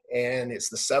 And it's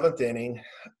the 7th inning.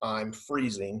 I'm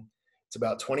freezing. It's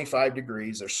about 25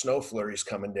 degrees. There's snow flurries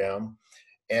coming down.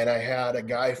 And I had a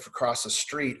guy across the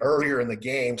street earlier in the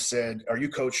game said, are you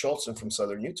Coach Schultzen from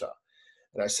Southern Utah?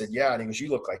 And I said, yeah. And he goes, you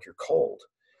look like you're cold.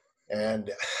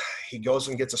 And he goes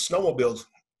and gets a snowmobile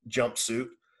jumpsuit,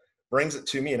 brings it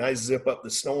to me, and I zip up the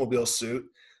snowmobile suit,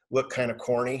 look kind of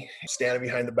corny, standing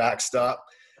behind the backstop.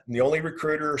 I'm the only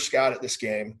recruiter or scout at this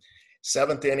game.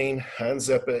 7th inning, I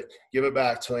unzip it, give it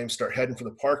back to him, start heading for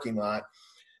the parking lot.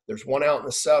 There's one out in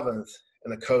the 7th,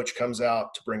 and the coach comes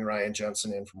out to bring Ryan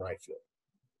Jensen in from right field.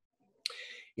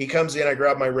 He comes in, I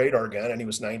grab my radar gun, and he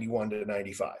was 91 to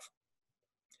 95.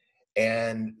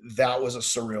 And that was a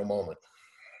surreal moment.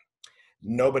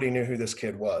 Nobody knew who this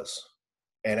kid was.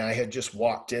 And I had just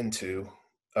walked into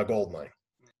a gold mine.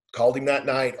 Called him that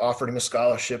night, offered him a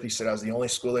scholarship. He said I was the only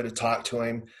school that had talked to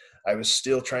him. I was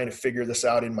still trying to figure this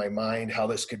out in my mind, how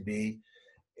this could be.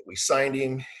 We signed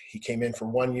him. He came in for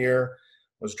 1 year,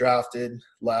 was drafted,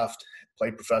 left,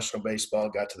 played professional baseball,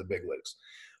 got to the big leagues.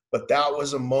 But that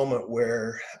was a moment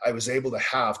where I was able to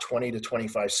have 20 to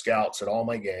 25 scouts at all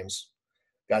my games,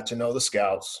 got to know the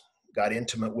scouts, got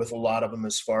intimate with a lot of them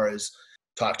as far as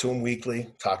talk to them weekly,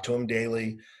 talk to them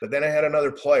daily. But then I had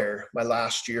another player my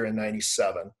last year in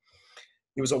 97.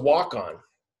 He was a walk-on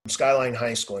from Skyline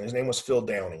High School, and his name was Phil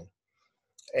Downing.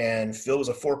 And Phil was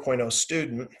a 4.0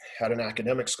 student, had an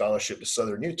academic scholarship to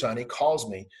Southern Utah, and he calls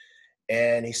me.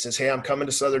 And he says, hey, I'm coming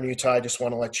to Southern Utah. I just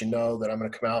want to let you know that I'm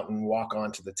going to come out and walk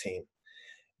onto the team.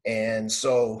 And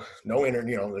so no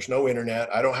internet, there's no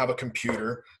internet. I don't have a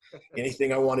computer.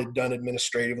 Anything I wanted done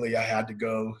administratively, I had to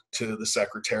go to the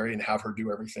secretary and have her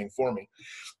do everything for me.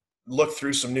 Look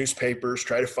through some newspapers,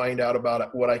 try to find out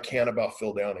about what I can about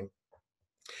Phil Downing.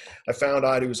 I found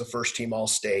out he was a first-team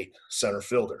All-State center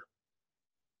fielder,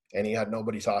 and he had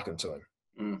nobody talking to him.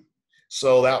 Mm.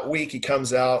 So that week he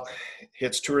comes out,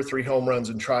 hits 2 or 3 home runs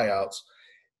in tryouts,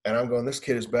 and I'm going, this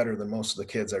kid is better than most of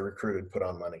the kids I recruited, put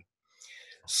on money.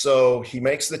 So he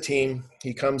makes the team.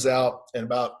 He comes out, and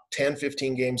about 10,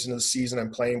 15 games into the season,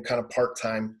 I'm playing kind of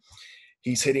part-time.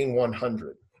 He's hitting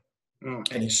 100,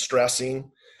 and he's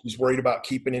stressing. He's worried about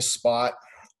keeping his spot,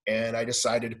 and I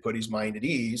decided to put his mind at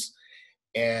ease.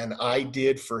 And I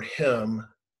did for him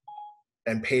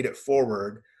and paid it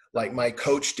forward like my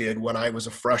coach did when I was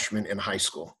a freshman in high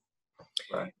school.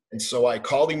 Right. And so I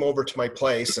called him over to my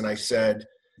place, and I said,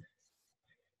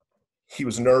 he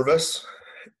was nervous,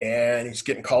 and he's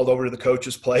getting called over to the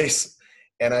coach's place.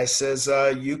 And I says,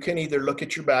 you can either look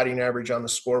at your batting average on the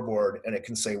scoreboard, and it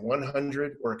can say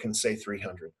 100 or it can say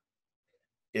 300.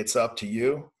 It's up to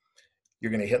you.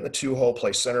 You're going to hit in the 2-hole,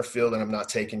 play center field, and I'm not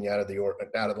taking you out of the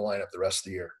lineup the rest of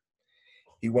the year.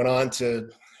 He went on to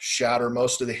shatter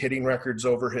most of the hitting records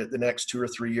over the next 2 or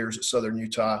 3 years at Southern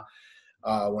Utah.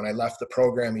 When I left the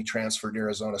program, he transferred to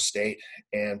Arizona State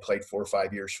and played 4 or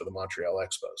 5 years for the Montreal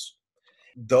Expos.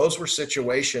 Those were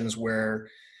situations where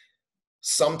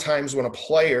sometimes when a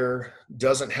player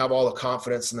doesn't have all the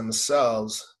confidence in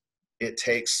themselves, it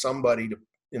takes somebody to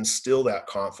instill that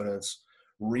confidence,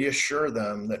 reassure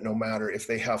them that no matter if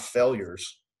they have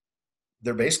failures,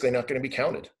 they're basically not going to be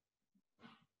counted.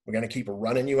 We're going to keep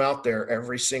running you out there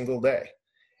every single day.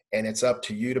 And it's up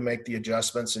to you to make the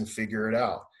adjustments and figure it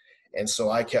out. And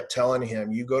so I kept telling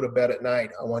him, you go to bed at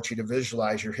night, I want you to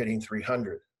visualize you're hitting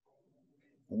 300.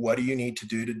 What do you need to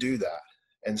do that?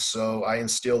 And so I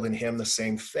instilled in him the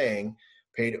same thing,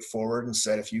 paid it forward, and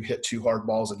said, if you hit 2 hard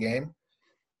balls a game,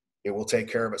 it will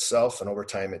take care of itself. And over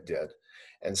time it did.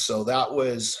 And so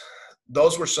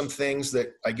those were some things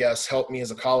that I guess helped me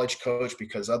as a college coach,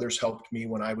 because others helped me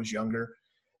when I was younger.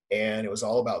 And it was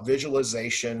all about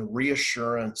visualization,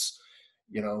 reassurance,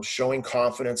 showing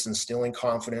confidence, instilling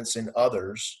confidence in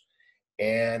others.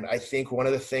 And I think one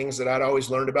of the things that I'd always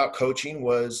learned about coaching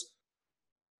was,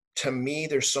 to me,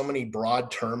 there's so many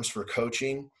broad terms for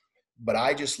coaching, but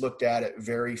I just looked at it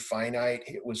very finite.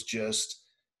 It was just,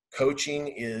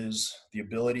 coaching is the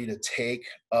ability to take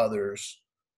others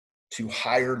to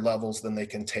higher levels than they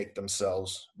can take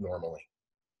themselves normally.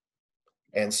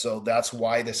 And so that's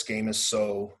why this game is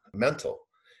so mental.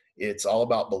 It's all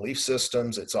about belief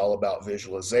systems. It's all about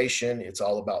visualization. It's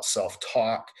all about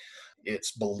self-talk.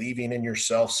 It's believing in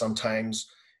yourself. Sometimes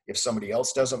if somebody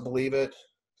else doesn't believe it,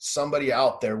 somebody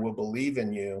out there will believe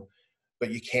in you,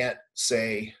 but you can't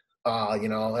say,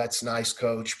 that's nice,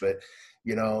 coach, but,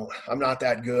 I'm not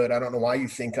that good. I don't know why you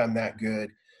think I'm that good.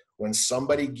 When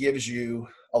somebody gives you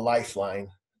a lifeline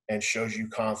and shows you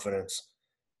confidence,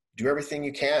 do everything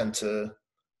you can to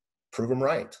prove them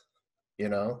right,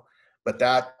 But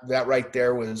that right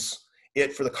there was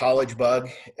it for the college bug.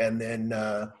 And then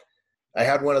I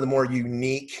had one of the more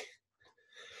unique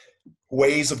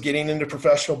ways of getting into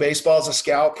professional baseball as a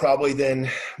scout probably than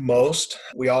most.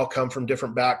 We all come from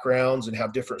different backgrounds and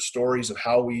have different stories of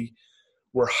how we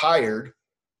were hired.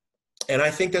 And I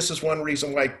think this is one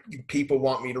reason why people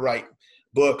want me to write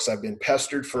books. I've been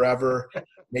pestered forever.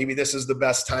 Maybe this is the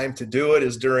best time to do it,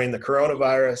 is during the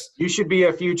coronavirus. You should be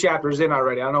a few chapters in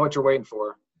already. I don't know what you're waiting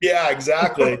for. Yeah,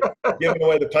 exactly. Giving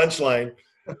away the punchline.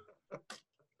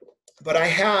 But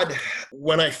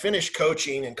when I finished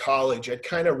coaching in college, I'd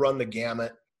kind of run the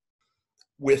gamut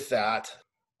with that.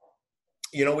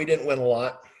 We didn't win a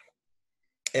lot,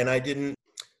 and I didn't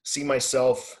see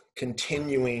myself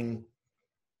continuing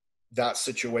that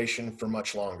situation for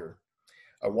much longer.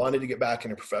 I wanted to get back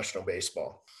into professional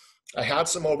baseball. I had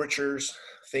some overtures.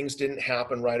 Things didn't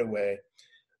happen right away.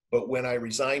 But when I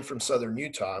resigned from Southern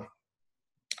Utah,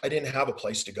 I didn't have a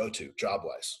place to go to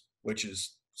job-wise, which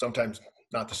is sometimes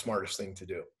not the smartest thing to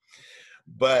do.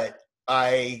 But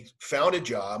I found a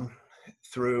job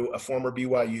through a former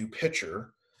BYU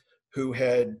pitcher who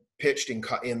had pitched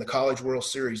in the College World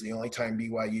Series, the only time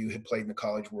BYU had played in the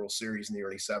College World Series in the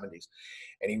early 70s.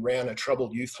 And he ran a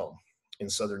troubled youth home in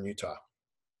Southern Utah.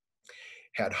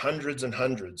 Had hundreds and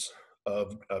hundreds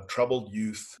of troubled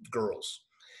youth girls.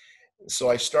 So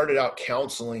I started out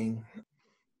counseling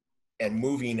and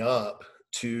moving up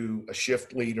to a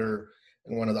shift leader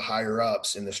and one of the higher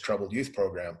ups in this troubled youth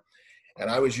program.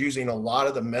 And I was using a lot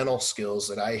of the mental skills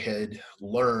that I had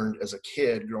learned as a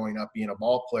kid growing up being a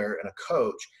ball player and a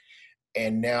coach,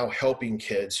 and now helping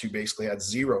kids who basically had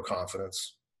zero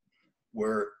confidence,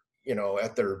 were,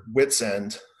 at their wits'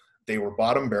 end, they were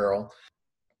bottom barrel,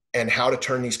 and how to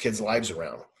turn these kids' lives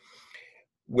around.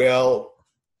 Well,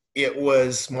 I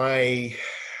was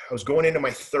going into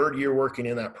my third year working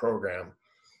in that program,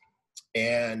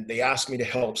 and they asked me to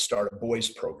help start a boys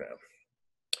program.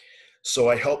 So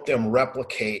I helped them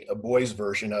replicate a boys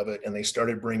version of it, and they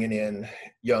started bringing in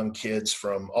young kids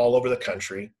from all over the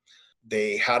country.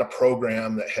 They had a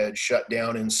program that had shut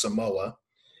down in Samoa,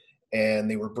 and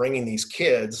they were bringing these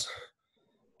kids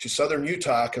to Southern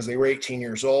Utah because they were 18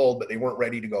 years old, but they weren't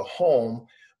ready to go home,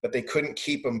 but they couldn't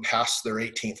keep them past their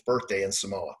 18th birthday in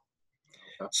Samoa.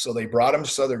 So they brought them to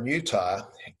Southern Utah,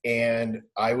 and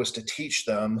I was to teach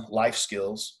them life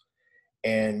skills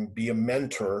and be a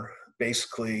mentor,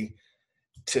 basically,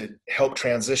 to help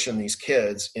transition these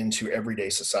kids into everyday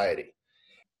society.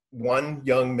 One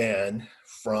young man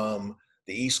from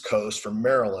the East Coast, from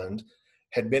Maryland,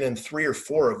 had been in 3 or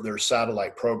 4 of their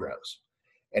satellite programs,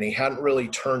 and he hadn't really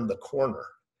turned the corner.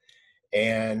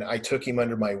 And I took him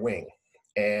under my wing,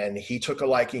 and he took a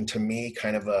liking to me,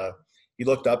 he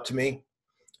looked up to me,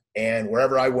 and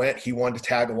wherever I went, he wanted to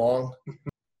tag along.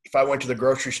 If I went to the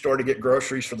grocery store to get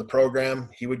groceries for the program,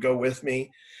 he would go with me.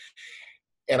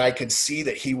 And I could see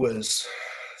that he was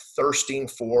thirsting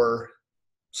for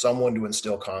someone to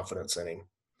instill confidence in him.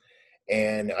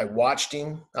 And I watched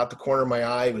him out the corner of my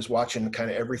eye. He was watching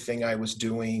kind of everything I was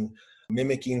doing,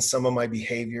 mimicking some of my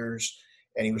behaviors,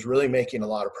 and he was really making a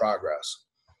lot of progress.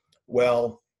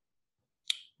 Well,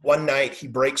 one night he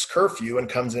breaks curfew and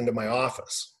comes into my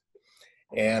office.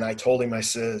 And I told him, I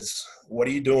says, "What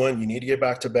are you doing? You need to get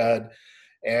back to bed."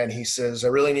 And he says, "I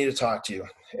really need to talk to you."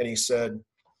 And he said,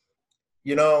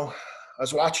 "I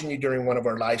was watching you during one of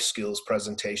our life skills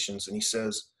presentations." And he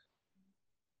says,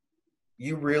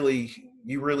 you really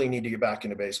need to get back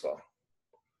into baseball."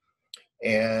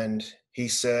 And he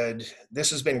said, "This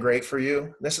has been great for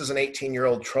you." This is an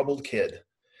 18-year-old troubled kid.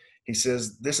 He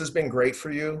says, "This has been great for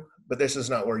you, but this is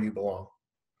not where you belong."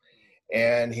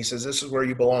 And he says, "This is where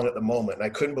you belong at the moment." And I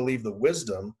couldn't believe the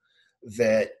wisdom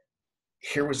that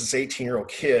here was this 18-year-old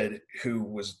kid who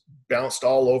was bounced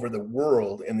all over the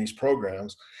world in these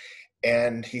programs.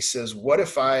 And he says, "What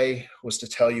if I was to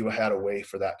tell you I had a way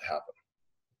for that to happen?"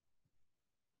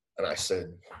 And I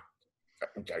said,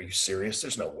 "Are you serious?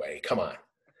 There's no way. Come on."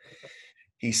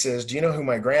 He says, "Do you know who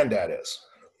my granddad is?"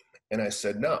 And I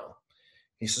said, "No."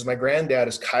 He says, "My granddad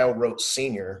is Kyle Rote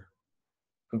Sr.,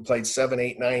 who played 7,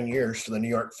 8, 9 years for the New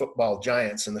York Football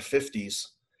Giants in the 50s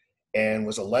and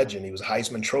was a legend. He was a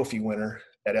Heisman Trophy winner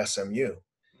at SMU."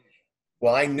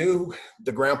 Well, I knew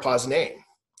the grandpa's name,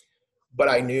 but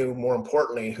I knew more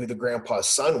importantly who the grandpa's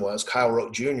son was. Kyle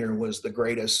Rote Jr. was the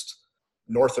greatest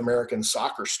North American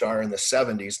soccer star in the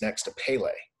 70s next to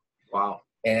Pele. Wow.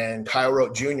 And Kyle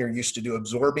Rote Jr. used to do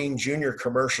absorbing junior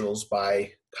commercials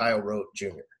by Kyle Rote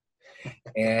Jr.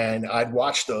 And I'd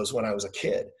watch those when I was a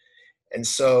kid. And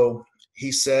so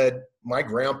he said, "My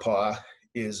grandpa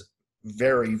is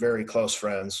very, very close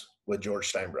friends with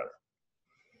George Steinbrenner."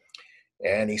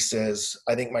 And he says,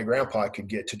 "I think my grandpa could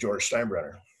get to George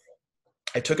Steinbrenner."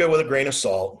 I took it with a grain of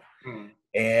salt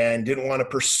and didn't want to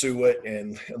pursue it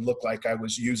and look like I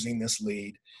was using this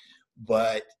lead.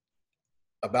 But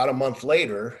about a month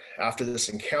later, after this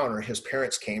encounter, his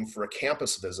parents came for a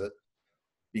campus visit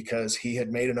because he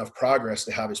had made enough progress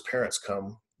to have his parents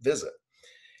come visit.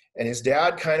 And his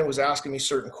dad kind of was asking me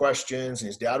certain questions, and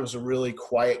his dad was a really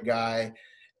quiet guy.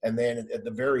 And then at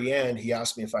the very end, he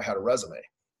asked me if I had a resume.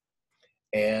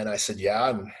 And I said, "Yeah."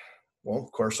 And well,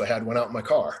 of course I had one out in my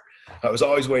car. I was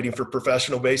always waiting for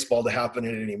professional baseball to happen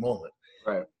at any moment.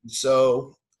 Right.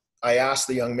 So I asked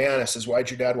the young man, I says, why'd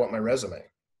your dad want my resume?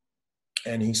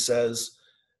 And he says,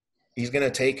 he's going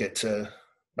to take it to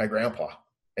my grandpa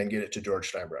and get it to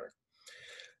George Steinbrenner.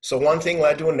 So one thing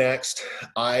led to a next.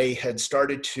 I had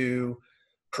started to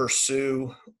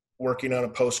pursue working on a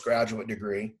postgraduate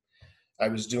degree. I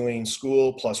was doing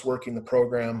school plus working the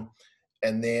program.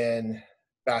 And then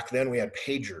back then we had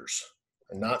pagers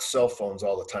and not cell phones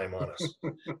all the time on us.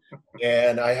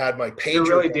 And I had my pager. You're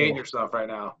really dating yourself right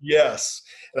now. Yes.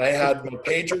 And I had my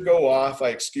pager go off. I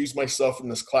excused myself from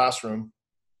this classroom,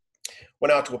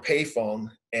 went out to a payphone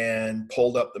and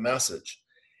pulled up the message.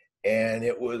 And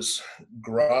it was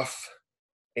gruff,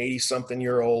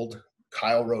 80-something-year-old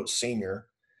Kyle Rote Sr.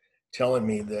 telling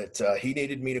me that he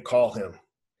needed me to call him,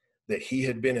 that he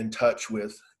had been in touch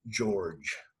with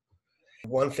George.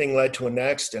 One thing led to a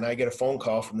next, and I get a phone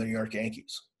call from the New York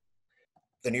Yankees.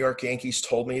 The New York Yankees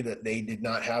told me that they did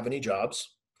not have any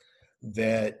jobs,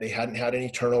 that they hadn't had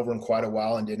any turnover in quite a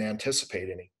while and didn't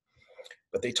anticipate any.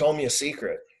 But they told me a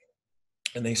secret,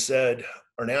 and they said,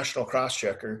 our national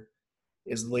cross-checker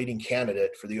is the leading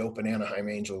candidate for the open Anaheim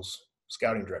Angels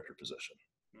scouting director position.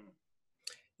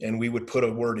 And we would put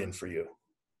a word in for you,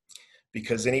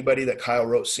 because anybody that Kyle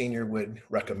Rote Sr. would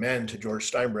recommend to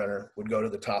George Steinbrenner would go to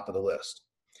the top of the list.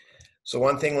 So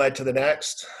one thing led to the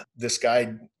next. This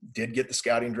guy did get the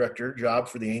scouting director job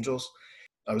for the Angels.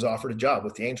 I was offered a job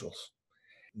with the Angels.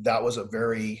 That was a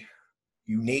very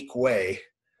unique way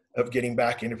of getting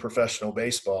back into professional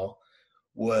baseball.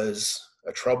 Was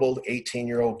a troubled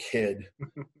 18-year-old kid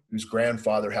whose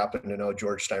grandfather happened to know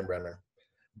George Steinbrenner.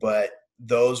 But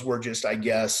those were just, I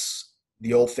guess,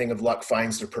 the old thing of luck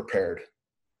finds the prepared.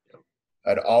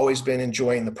 I'd always been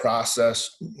enjoying the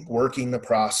process, working the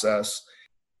process,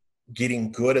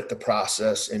 getting good at the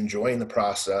process, enjoying the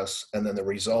process, and then the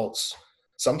results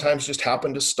sometimes just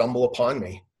happen to stumble upon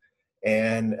me.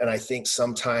 And I think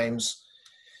sometimes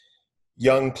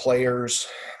young players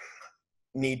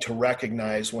need to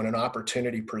recognize when an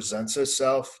opportunity presents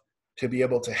itself to be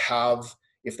able to have,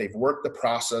 if they've worked the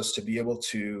process, to be able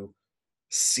to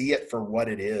see it for what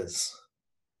it is,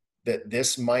 that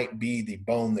this might be the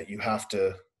bone that you have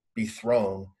to be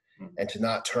thrown, and to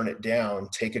not turn it down,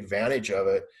 take advantage of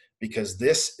it, because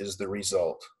this is the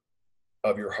result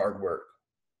of your hard work.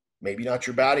 Maybe not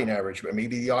your batting average, but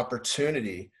maybe the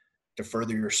opportunity to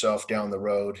further yourself down the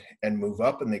road and move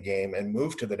up in the game and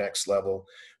move to the next level,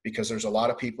 because there's a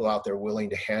lot of people out there willing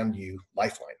to hand you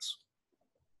lifelines.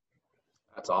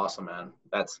 That's awesome, man.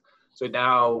 So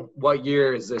now what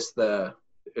year is this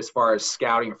as far as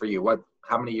scouting for you?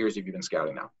 How many years have you been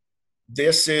scouting now?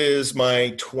 This is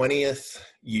my 20th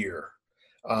year.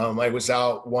 I was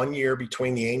out 1 year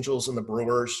between the Angels and the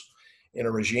Brewers in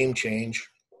a regime change.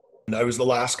 And I was the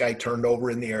last guy turned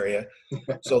over in the area.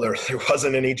 So there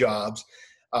wasn't any jobs.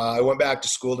 I went back to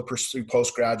school to pursue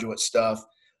postgraduate stuff,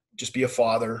 just be a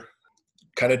father,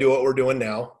 kind of do what we're doing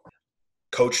now.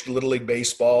 Coached Little League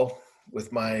Baseball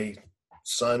with my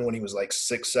son when he was like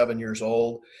 6, 7 years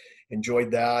old.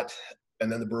 Enjoyed that.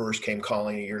 And then the Brewers came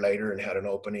calling a year later and had an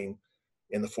opening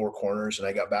in the Four Corners, and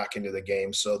I got back into the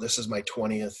game. So this is my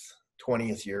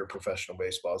 20th year of professional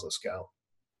baseball as a scout.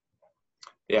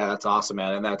 Yeah, that's awesome,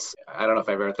 man. And I don't know if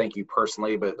I've ever thanked you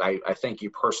personally, but I thank you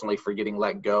personally for getting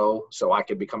let go so I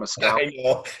could become a scout. I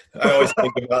know. I always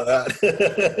think about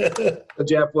that.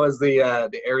 Jeff was the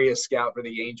area scout for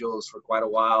the Angels for quite a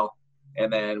while.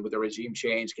 And then with the regime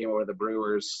change, came over to the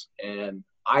Brewers. And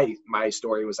my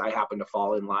story was I happened to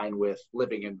fall in line with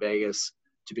living in Vegas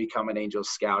to become an Angels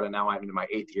scout. And now I'm in my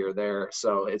 8th year there.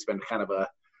 So it's been kind of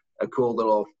a cool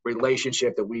little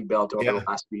relationship that we built over the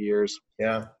last few years.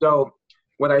 Yeah. So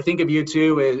when I think of you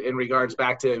too, in regards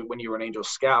back to when you were an Angel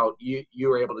scout, you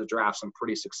were able to draft some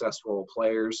pretty successful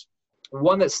players.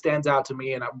 One that stands out to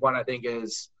me, and one I think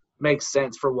makes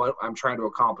sense for what I'm trying to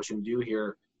accomplish and do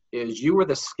here, is you were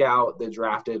the scout that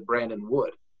drafted Brandon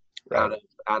Wood out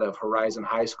of Horizon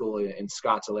High School in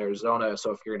Scottsdale, Arizona.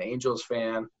 So if you're an Angels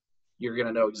fan, you're going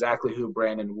to know exactly who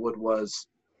Brandon Wood was.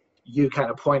 You kind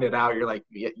of pointed out, you're like,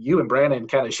 you and Brandon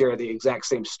kind of share the exact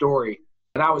same story.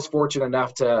 And I was fortunate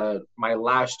enough my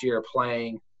last year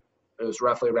playing, it was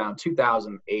roughly around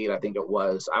 2008, I think it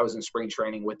was. I was in spring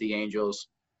training with the Angels.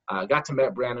 Got to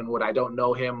meet Brandon Wood. I don't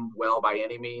know him well by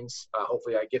any means.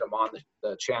 Hopefully I get him on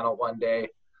the channel one day.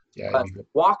 Yeah.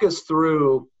 Walk us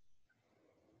through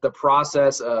the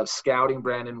process of scouting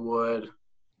Brandon Wood,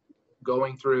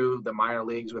 going through the minor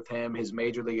leagues with him, his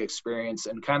major league experience,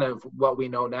 and kind of what we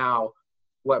know now,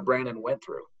 what Brandon went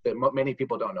through that many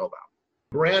people don't know about.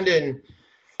 Brandon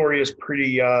story is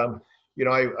pretty, I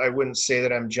wouldn't say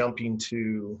that I'm jumping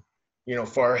to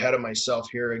far ahead of myself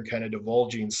here and kind of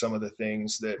divulging some of the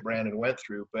things that Brandon went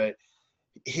through, but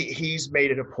he's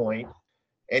made it a point,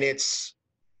 and it's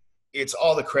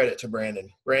all the credit to Brandon.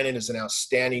 Brandon is an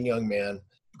outstanding young man,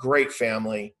 great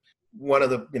family, one of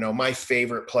the, my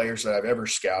favorite players that I've ever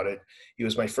scouted. He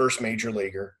was my first major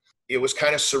leaguer. It was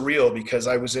kind of surreal because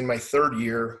I was in my third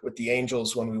year with the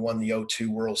Angels when we won the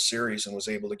 2002 World Series and was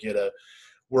able to get a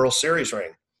World Series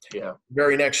ring. Yeah.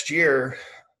 Very next year,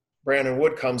 Brandon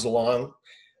Wood comes along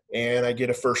and I get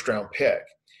a first-round pick.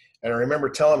 And I remember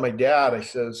telling my dad, I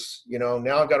says,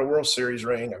 now I've got a World Series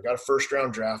ring. I've got a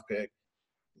first-round draft pick.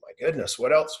 My goodness,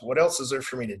 what else is there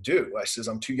for me to do? I says,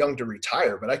 I'm too young to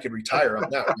retire, but I could retire on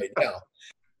that right now.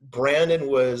 Brandon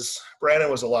was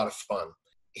a lot of fun.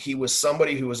 He was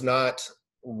somebody who was not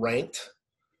ranked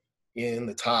in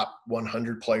the top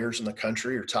 100 players in the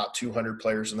country or top 200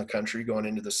 players in the country going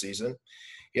into the season.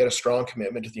 He had a strong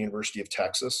commitment to the University of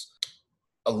Texas.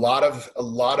 A lot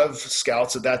of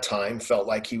scouts at that time felt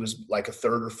like he was like a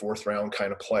third or fourth round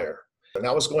kind of player. And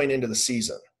that was going into the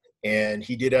season. And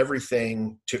he did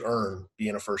everything to earn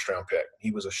being a first round pick.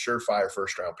 He was a surefire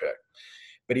first round pick.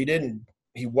 But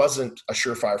he wasn't a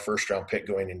surefire first round pick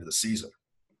going into the season.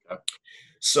 Okay.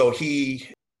 So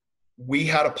we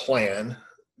had a plan.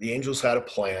 The Angels had a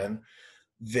plan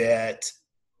that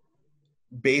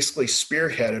basically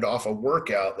spearheaded off a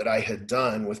workout that I had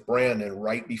done with Brandon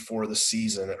right before the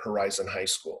season at Horizon High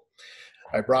School.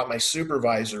 I brought my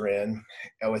supervisor in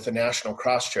with a national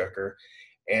cross-checker,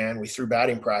 and we threw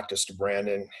batting practice to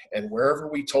Brandon. And wherever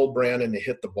we told Brandon to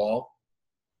hit the ball,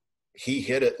 he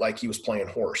hit it like he was playing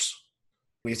horse.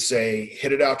 We'd say,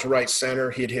 hit it out to right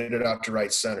center. He'd hit it out to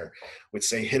right center. We'd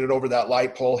say, hit it over that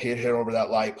light pole. He'd hit it over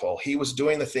that light pole. He was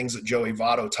doing the things that Joey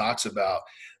Votto talks about,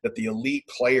 that the elite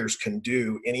players can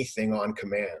do anything on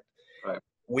command. Right.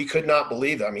 We could not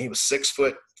believe that. I mean, he was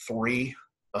 6'3",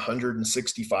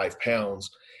 165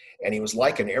 pounds, and he was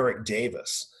like an Eric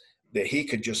Davis, that he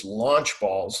could just launch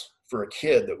balls for a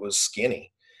kid that was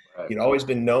skinny. Right. He'd always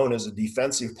been known as a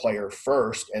defensive player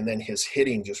first, and then his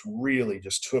hitting just really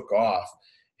just took off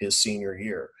his senior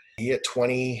year. He hit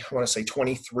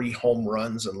 23 home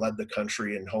runs and led the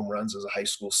country in home runs as a high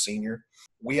school senior.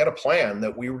 We had a plan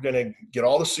that we were going to get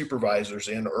all the supervisors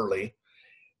in early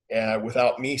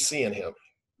without me seeing him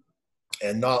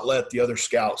and not let the other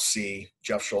scouts see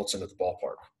Jeff Schultzen at the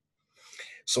ballpark.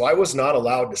 So I was not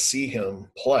allowed to see him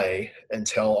play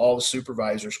until all the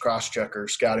supervisors, cross-checker,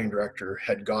 scouting director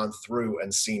had gone through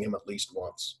and seen him at least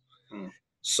once.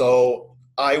 So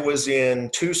I was in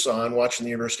Tucson watching the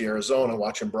University of Arizona,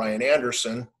 watching Brian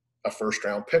Anderson, a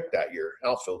first-round pick that year,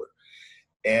 outfielder.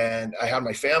 And I had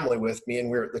my family with me,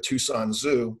 and we were at the Tucson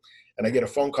Zoo, and I get a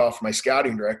phone call from my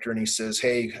scouting director, and he says,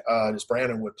 hey, does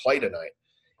Brandon Wood play tonight?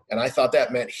 And I thought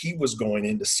that meant he was going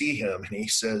in to see him. And he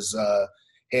says,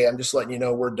 hey, I'm just letting you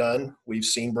know we're done. We've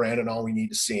seen Brandon all we need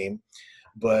to see him,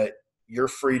 but you're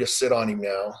free to sit on him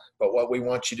now. But what we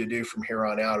want you to do from here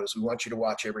on out is we want you to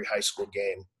watch every high school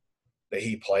game that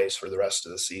he plays for the rest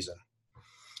of the season.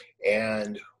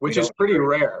 And which is pretty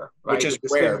rare, right? Which is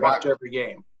rare. Watch every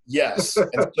game. Yes.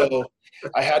 And so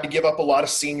I had to give up a lot of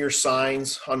senior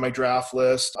signs on my draft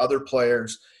list, other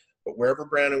players, but wherever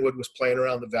Brandon Wood was playing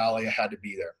around the Valley, I had to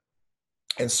be there.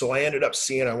 And so I ended up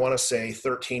seeing, I want to say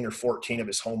 13 or 14 of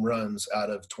his home runs out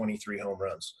of 23 home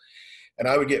runs. And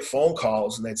I would get phone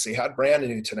calls and they'd say, how'd Brandon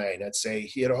do tonight? And I'd say,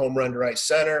 he hit a home run to right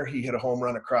center. He hit a home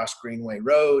run across Greenway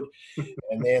Road.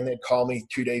 And then they'd call me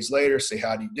 2 days later, say,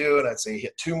 how'd he do? And I'd say, he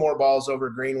hit 2 more balls over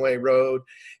Greenway Road.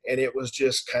 And it was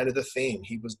just kind of the theme.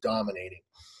 He was dominating.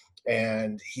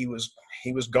 And he was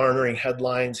garnering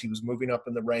headlines. He was moving up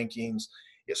in the rankings.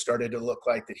 It started to look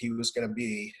like that he was going to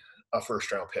be a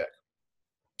first-round pick.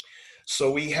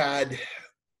 So we had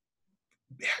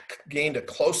gained a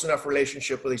close enough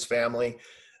relationship with his family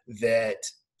that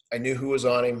I knew who was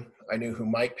on him. I knew who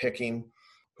might pick him,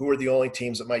 who were the only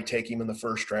teams that might take him in the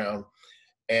first round.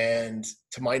 And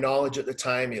to my knowledge at the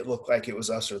time, it looked like it was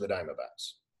us or the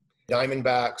Diamondbacks.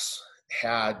 Diamondbacks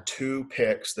had 2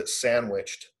 picks that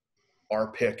sandwiched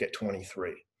our pick at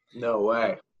 23. No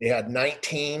way. They had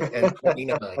 19 and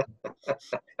 29.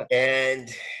 And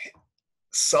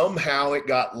somehow it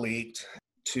got leaked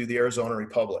to the Arizona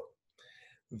Republic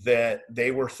that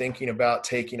they were thinking about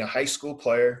taking a high school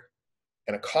player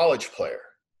and a college player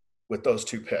with those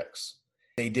 2 picks.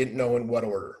 They didn't know in what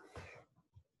order.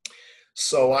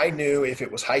 So I knew if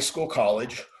it was high school,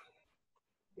 college,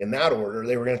 in that order,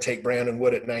 they were going to take Brandon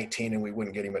Wood at 19 and we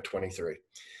wouldn't get him at 23.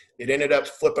 It ended up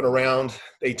flipping around.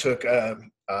 They took a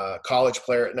college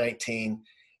player at 19,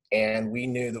 and we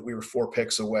knew that we were 4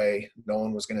 picks away. No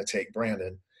one was going to take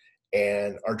Brandon.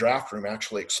 And our draft room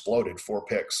actually exploded 4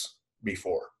 picks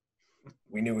before.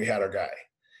 We knew we had our guy.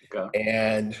 Okay.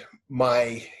 And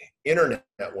my internet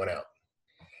went out.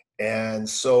 And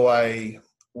so I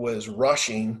was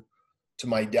rushing to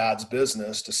my dad's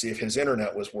business to see if his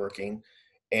internet was working.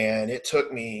 And it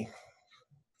took me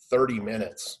 30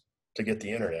 minutes to get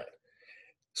the internet.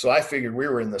 So I figured we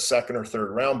were in the second or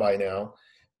third round by now,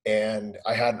 and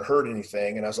I hadn't heard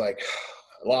anything. And I was like,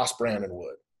 I lost Brandon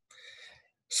Wood.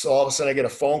 So all of a sudden I get a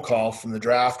phone call from the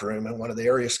draft room, and one of the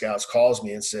area scouts calls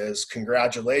me and says,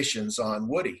 congratulations on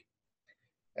Woody.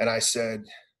 And I said,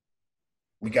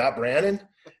 we got Brandon?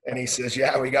 And he says,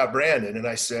 yeah, we got Brandon. And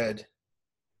I said,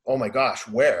 oh my gosh,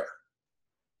 where?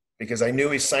 Because I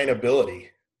knew his signability,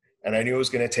 and I knew it was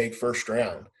going to take first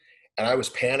round. And I was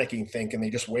panicking, thinking they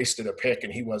just wasted a pick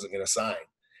and he wasn't going to sign.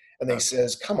 And they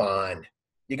says, come on,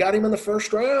 you got him in the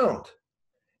first round.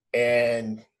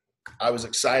 And I was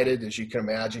excited, as you can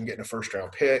imagine, getting a first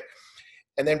round pick.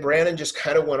 And then Brandon just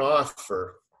kind of went off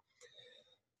for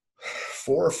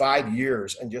 4 or 5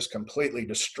 years and just completely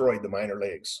destroyed the minor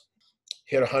leagues.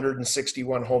 Hit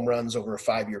 161 home runs over a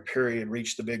 5-year period,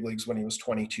 reached the big leagues when he was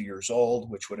 22 years old,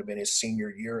 which would have been his senior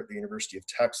year at the University of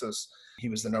Texas. He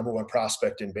was the number 1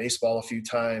 prospect in baseball a few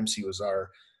times. He was our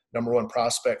number 1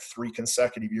 prospect 3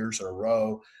 consecutive years in a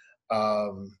row.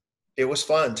 It was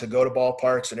fun to go to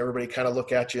ballparks and everybody kind of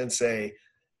look at you and say,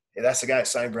 hey, that's the guy that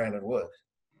signed Brandon Wood.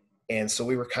 And so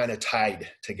we were kind of tied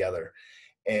together.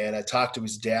 And I talked to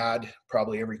his dad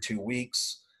probably every 2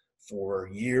 weeks for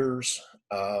years.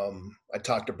 I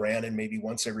talked to Brandon maybe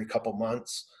once every couple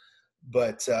months,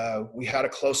 but we had a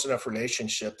close enough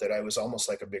relationship that I was almost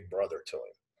like a big brother to him.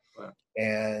 Wow.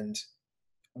 And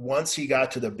once he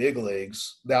got to the big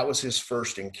leagues, that was his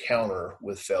first encounter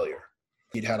with failure.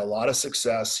 He'd had a lot of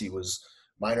success. He was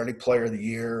minor league player of the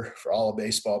year for all of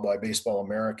baseball by Baseball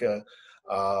America.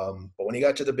 But when he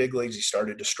got to the big leagues, he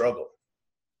started to struggle.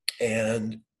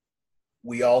 And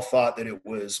we all thought that it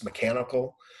was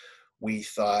mechanical. We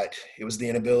thought it was the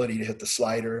inability to hit the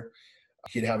slider.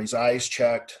 He'd have his eyes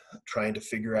checked, trying to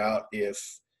figure out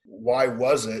why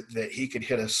was it that he could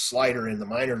hit a slider in the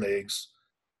minor leagues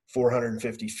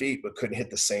 450 feet, but couldn't hit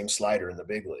the same slider in the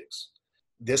big leagues.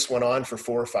 This went on for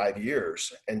 4 or 5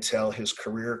 years until his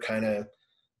career kind of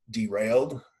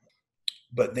derailed.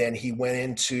 But then he went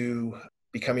into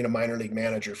becoming a minor league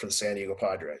manager for the San Diego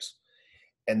Padres.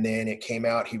 And then it came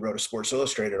out, he wrote a Sports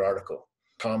Illustrated article,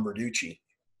 Tom Verducci,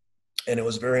 and it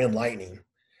was very enlightening.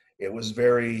 It was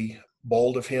very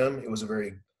bold of him. It was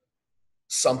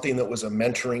something that was a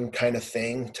mentoring kind of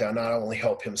thing to not only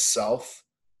help himself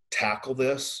tackle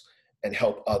this and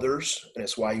help others. And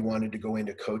it's why he wanted to go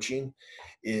into coaching,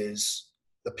 is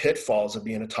the pitfalls of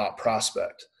being a top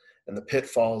prospect and the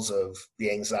pitfalls of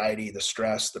the anxiety, the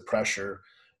stress, the pressure,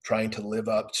 trying to live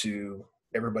up to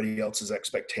everybody else's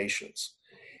expectations.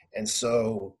 And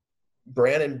so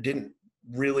Brandon didn't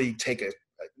really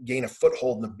gain a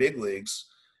foothold in the big leagues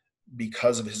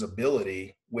because of his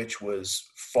ability, which was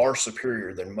far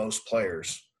superior than most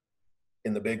players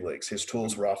in the big leagues. His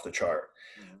tools were off the chart.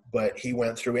 But he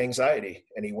went through anxiety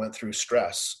and he went through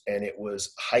stress, and it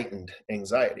was heightened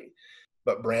anxiety.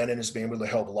 But Brandon has been able to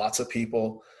help lots of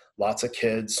people, lots of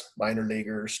kids, minor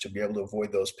leaguers, to be able to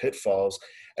avoid those pitfalls.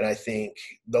 And I think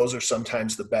those are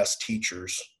sometimes the best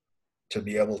teachers, to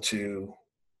be able to,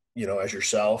 as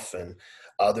yourself and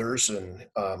others and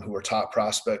who are top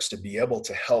prospects, to be able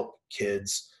to help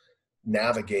kids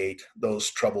navigate those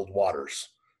troubled waters.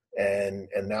 And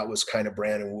that was kind of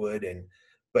Brandon Wood.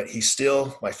 But he's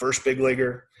still my first big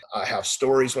leaguer. I have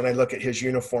stories when I look at his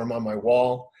uniform on my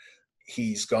wall.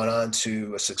 He's gone on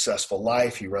to a successful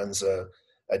life. He runs a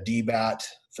DBAT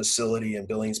facility in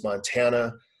Billings,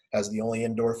 Montana, has the only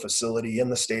indoor facility in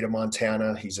the state of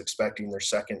Montana. He's expecting their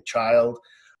second child.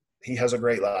 He has a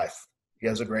great life.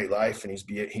 And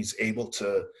he's able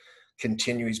to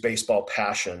continue his baseball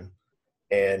passion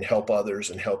and help others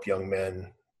and help young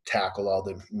men tackle all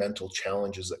the mental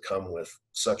challenges that come with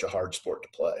such a hard sport to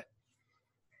play.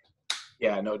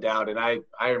 Yeah, no doubt. And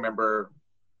I remember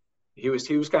he was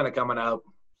kind of coming up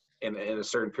in a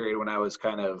certain period when I was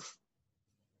kind of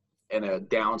in a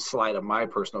downslide of my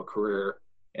personal career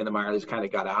in the minor leagues, kind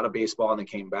of got out of baseball and then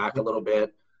came back a little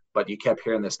bit. But you kept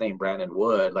hearing this name, Brandon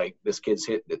Wood, like this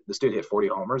dude hit 40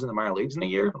 homers in the minor leagues in a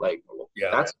year. Like,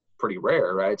 yeah, that's pretty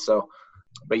rare, right? So,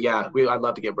 but yeah, I'd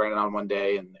love to get Brandon on one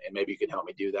day, and maybe you could help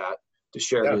me do that, to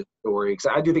share his story. Because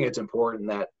I do think it's important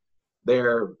that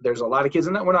there's a lot of kids,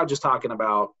 and that we're not just talking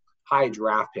about high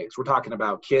draft picks. We're talking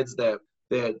about kids that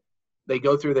they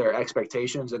go through their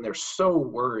expectations and they're so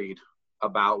worried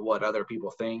about what other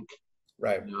people think.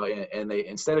 Right. And they,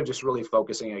 instead of just really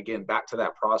focusing, again, back to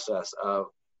that process of,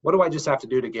 what do I just have to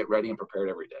do to get ready and prepared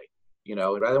every day?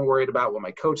 rather than worried about what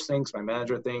my coach thinks, my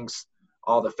manager thinks,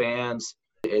 all the fans.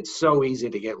 It's so easy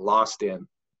to get lost in,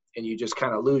 and you just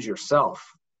kind of lose yourself,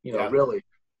 really.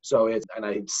 So and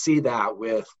I see that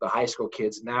with the high school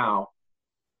kids now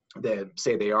that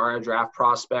say they are a draft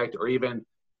prospect, or even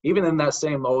in that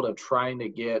same mode of trying to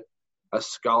get a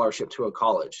scholarship to a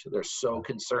college. They're so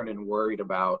concerned and worried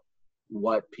about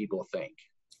what people think.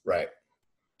 Right.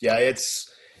 Yeah,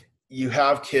 you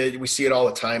have kids, we see it all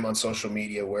the time on social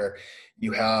media where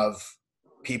you have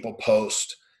people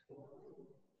post,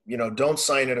 don't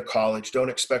sign at a college, don't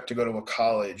expect to go to a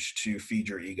college to feed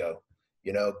your ego.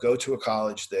 Go to a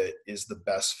college that is the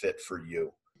best fit for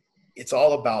you. It's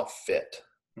all about fit.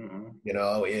 Mm-hmm.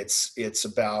 It's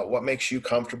about what makes you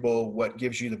comfortable, what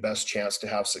gives you the best chance to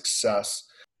have success,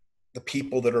 the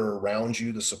people that are around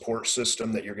you, the support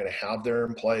system that you're going to have there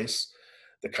in place,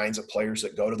 the kinds of players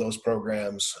that go to those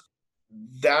programs.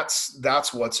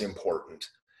 That's what's important.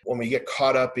 When we get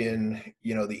caught up in,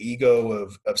 the ego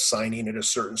of signing at a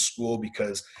certain school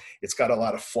because it's got a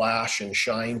lot of flash and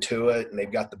shine to it and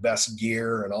they've got the best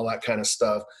gear and all that kind of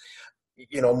stuff,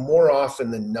 more often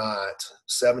than not,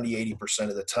 70, 80%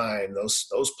 of the time, those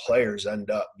players end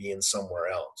up being somewhere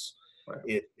else.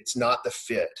 Right. It's not the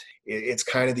fit. It's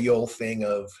kind of the old thing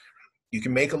of you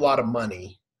can make a lot of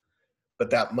money, but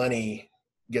that money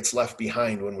gets left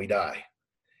behind when we die.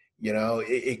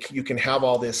 You can have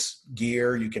all this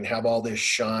gear, you can have all this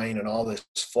shine and all this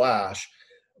flash,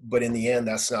 but in the end,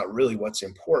 that's not really what's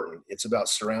important. It's about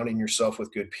surrounding yourself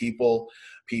with good people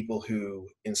who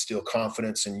instill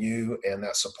confidence in you and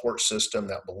that support system,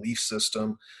 that belief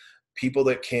system, people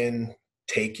that can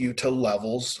take you to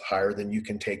levels higher than you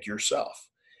can take yourself.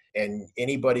 And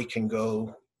anybody can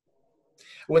go, I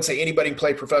wouldn't say anybody can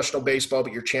play professional baseball,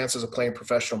 but your chances of playing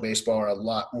professional baseball are a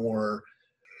lot more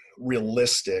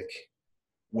realistic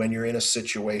when you're in a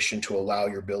situation to allow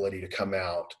your ability to come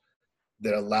out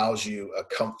that allows you a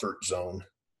comfort zone,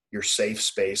 your safe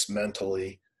space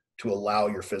mentally to allow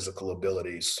your physical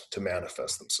abilities to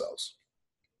manifest themselves.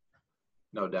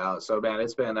 No doubt. So, man,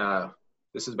 this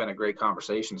has been a great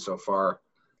conversation so far.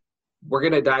 We're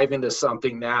going to dive into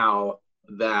something now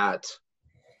that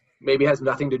maybe has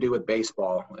nothing to do with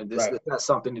baseball. And this has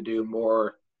something to do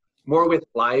more with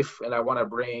life. And I want to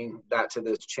bring that to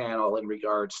this channel in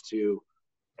regards to,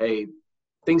 hey,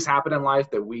 things happen in life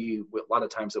that a lot of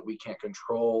times that we can't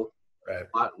control. Right.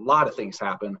 A lot of things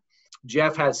happen.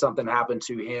 Jeff had something happen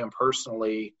to him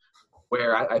personally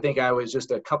where I think I was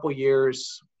just a couple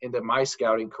years into my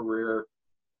scouting career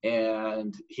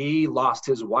and he lost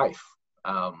his wife.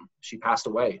 She passed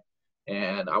away.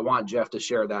 And I want Jeff to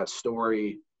share that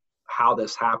story, how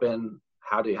this happened.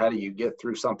 How do you get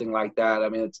through something like that? I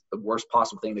mean, it's the worst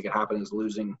possible thing that could happen is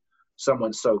losing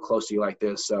someone so close to you like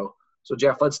this. So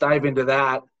Jeff, let's dive into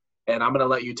that. And I'm going to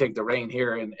let you take the reign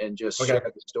here and just share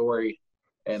the story.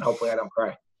 And hopefully I don't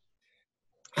cry.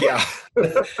 Yeah.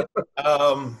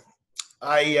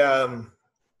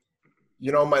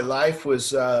 My life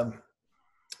was,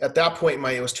 at that point,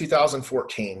 it was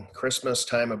 2014, Christmas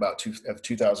time of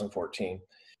 2014.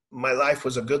 My life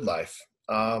was a good life.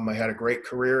 I had a great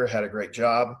career, had a great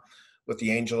job with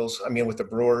the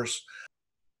Brewers.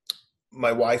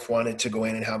 My wife wanted to go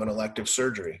in and have an elective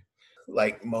surgery,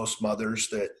 like most mothers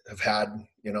that have had,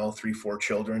 3-4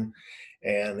 children,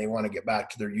 and they want to get back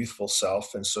to their youthful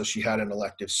self. And so she had an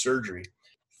elective surgery.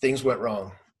 Things went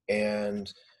wrong.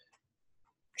 And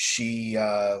she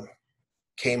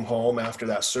came home after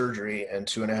that surgery and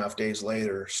 2.5 days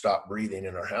later stopped breathing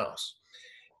in our house.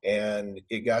 And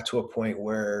it got to a point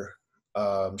where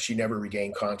she never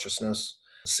regained consciousness.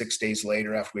 6 days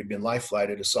later, after we'd been life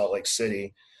flighted to Salt Lake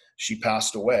City, she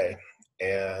passed away.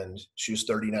 And she was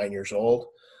 39 years old.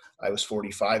 I was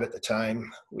 45 at the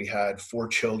time. We had 4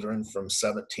 children from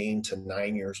 17 to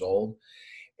 9 years old.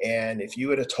 And if you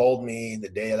would have told me the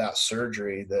day of that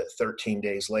surgery that 13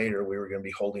 days later we were going to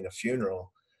be holding a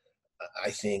funeral,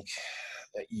 I think,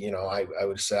 I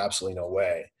would say absolutely no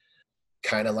way.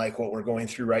 Kind of like what we're going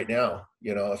through right now.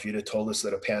 If you'd have told us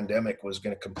that a pandemic was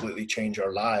going to completely change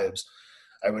our lives,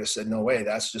 I would have said, no way.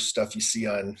 That's just stuff you see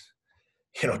on,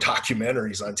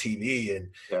 documentaries on TV and,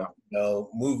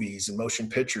 movies and motion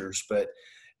pictures. But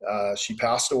she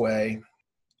passed away.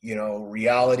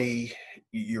 Reality,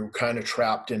 you're kind of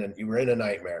trapped you were in a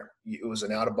nightmare. It was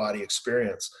an out-of-body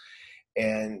experience.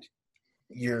 And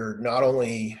you're not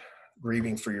only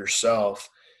grieving for yourself,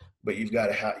 but you've got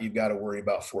to worry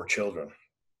about 4 children.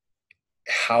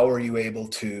 How are you able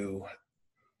to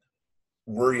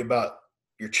worry about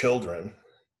your children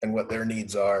and what their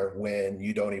needs are when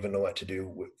you don't even know what to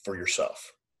do for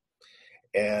yourself?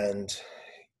 And,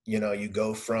 you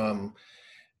go from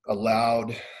a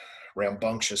loud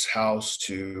rambunctious house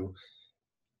to,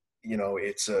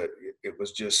 it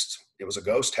was a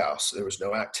ghost house. There was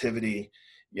no activity.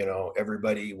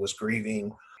 Everybody was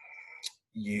grieving.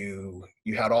 You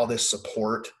had all this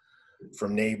support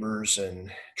from neighbors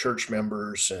and church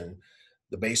members and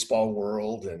the baseball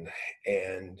world,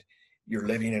 and you're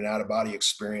living an out-of-body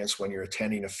experience when you're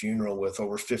attending a funeral with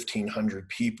over 1,500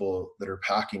 people that are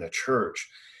packing a church,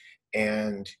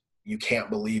 and you can't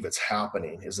believe it's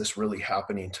happening. Is this really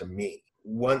happening to me?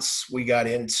 Once we got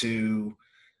into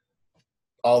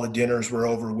all the dinners were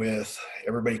over with,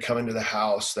 everybody coming to the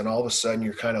house, then all of a sudden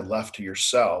you're kind of left to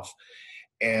yourself,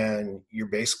 and you're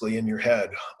basically in your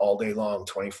head all day long,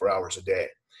 24 hours a day.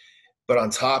 But on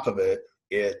top of it,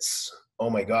 it's, oh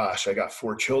my gosh, I got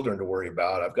 4 children to worry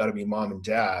about. I've got to be mom and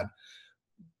dad,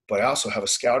 but I also have a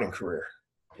scouting career.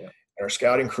 Yeah. And our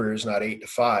scouting career is not 8 to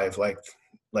 5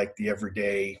 like the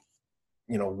everyday,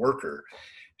 worker.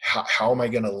 How am I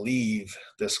going to leave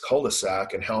this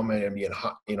cul-de-sac, and how am I going to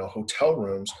be in, hotel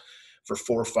rooms for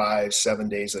 4, 5, 7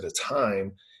 days at a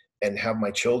time and have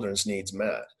my children's needs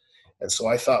met? And so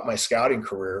I thought my scouting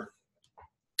career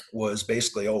was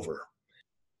basically over.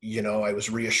 I was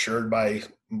reassured by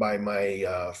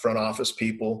my front office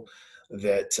people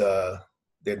that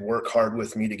they'd work hard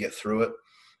with me to get through it,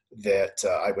 that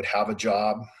I would have a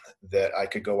job, that I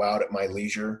could go out at my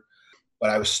leisure. But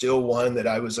I was still one that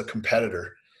I was a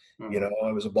competitor.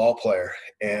 I was a ball player,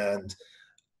 and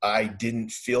I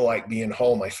didn't feel like being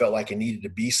home. I felt like I needed to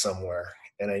be somewhere,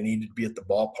 and I needed to be at the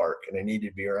ballpark, and I needed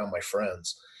to be around my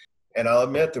friends. And I'll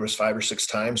admit there was 5 or 6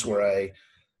 times where I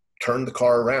turned the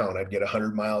car around. I'd get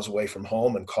 100 miles away from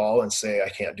home and call and say, I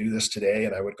can't do this today,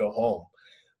 and I would go home.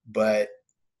 But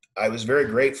I was very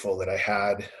grateful that I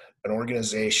had an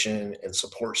organization and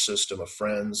support system of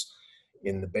friends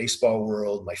in the baseball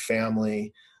world, my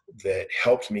family, that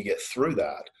helped me get through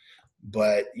that.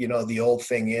 But, the old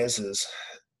thing is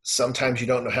sometimes you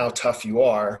don't know how tough you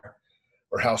are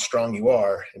or how strong you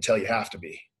are until you have to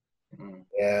be. Mm-hmm.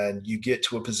 And you get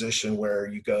to a position where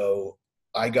you go,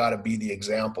 I got to be the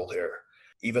example here,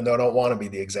 even though I don't want to be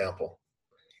the example.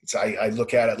 I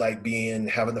look at it like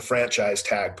having the franchise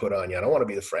tag put on you. I don't want to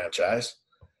be the franchise,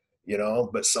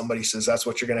 but somebody says that's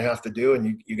what you're going to have to do,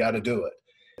 and you got to do it.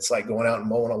 It's like going out and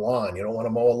mowing a lawn. You don't want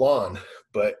to mow a lawn,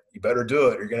 but you better do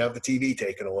it. You're going to have the TV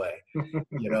taken away,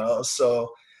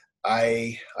 So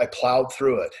I plowed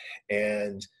through it,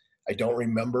 and I don't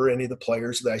remember any of the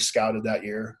players that I scouted that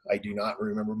year. I do not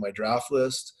remember my draft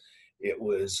list. It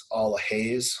was all a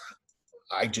haze.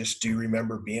 I just do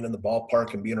remember being in the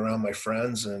ballpark and being around my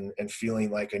friends and feeling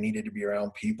like I needed to be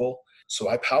around people. So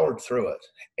I powered through it,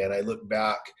 and I look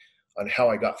back on how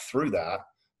I got through that.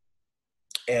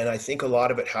 And I think a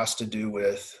lot of it has to do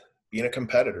with being a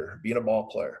competitor, being a ball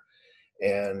player,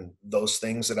 and those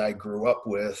things that I grew up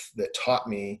with that taught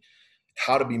me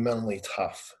how to be mentally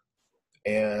tough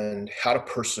and how to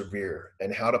persevere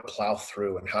and how to plow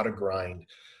through and how to grind.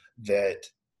 That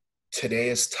today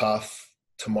is tough.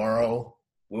 Tomorrow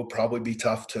will probably be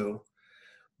tough too.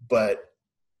 But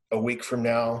a week from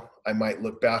now, I might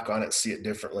look back on it and see it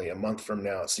differently. A month from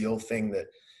now, it's the old thing that,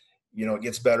 it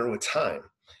gets better with time.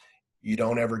 You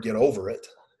don't ever get over it.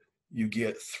 You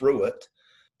get through it.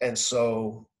 And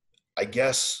so I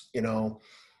guess,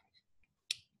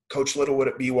 Coach Littlewood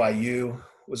at BYU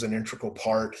was an integral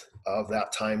part of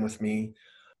that time with me.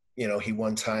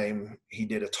 He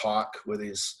did a talk with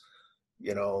his,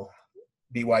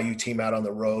 BYU team out on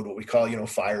the road, what we call,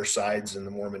 firesides in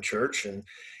the Mormon church. And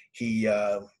he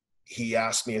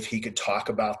asked me if he could talk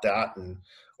about that and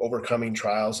overcoming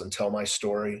trials and tell my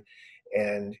story.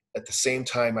 And at the same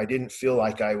time, I didn't feel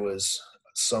like I was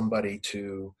somebody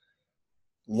to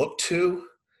look to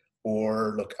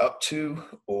or look up to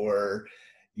or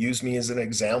use me as an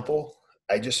example.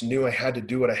 I just knew I had to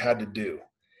do what I had to do.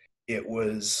 It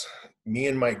was me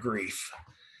and my grief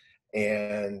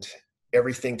and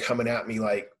everything coming at me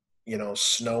like,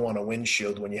 snow on a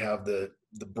windshield when you have the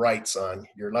brights on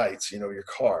your lights, your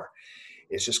car.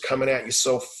 It's just coming at you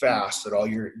so fast that all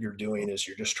you're doing is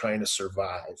you're just trying to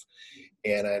survive.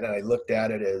 And I looked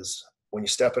at it as when you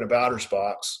step in a batter's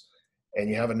box and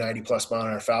you have a 90+ mile an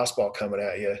hour fastball coming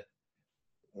at you,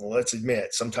 well, let's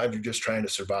admit, sometimes you're just trying to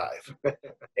survive.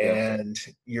 And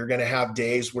you're going to have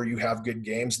days where you have good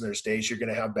games, and there's days you're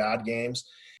going to have bad games.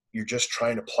 You're just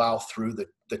trying to plow through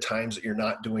the times that you're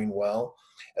not doing well.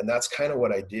 And that's kind of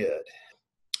what I did.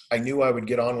 I knew I would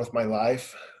get on with my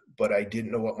life, but I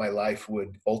didn't know what my life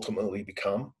would ultimately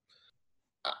become.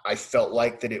 I felt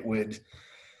like that it would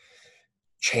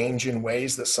change in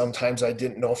ways that sometimes I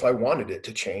didn't know if I wanted it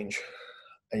to change.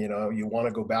 You want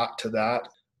to go back to that,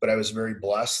 but I was very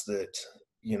blessed that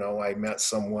I met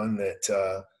someone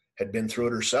that had been through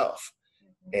it herself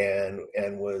and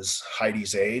was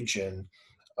Heidi's age and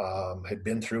had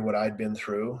been through what I'd been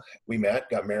through. We met,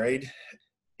 got married,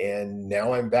 and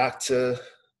now I'm back to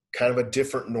kind of a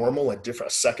different normal, a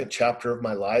second chapter of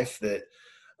my life that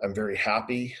I'm very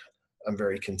happy. I'm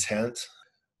very content.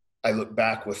 I look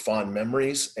back with fond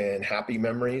memories and happy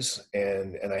memories,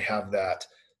 and I have that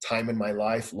time in my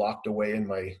life locked away in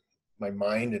my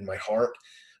mind and my heart,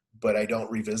 but I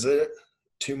don't revisit it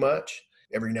too much.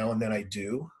 Every now and then I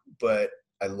do, but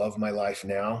I love my life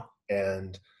now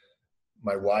and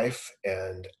my wife,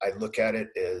 and I look at it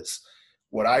as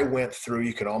what I went through,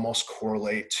 you can almost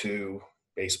correlate to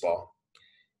baseball.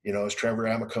 As Trevor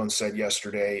Amicone said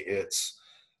yesterday, it's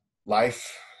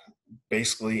life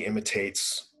basically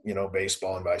imitates,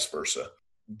 baseball and vice versa.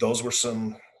 Those were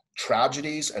some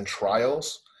tragedies and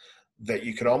trials that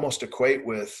you could almost equate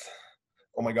with,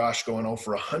 oh my gosh, going 0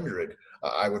 for 100.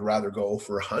 I would rather go 0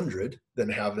 for 100 than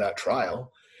have that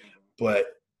trial, but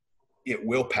it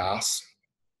will pass.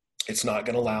 It's not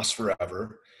going to last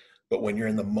forever. But when you're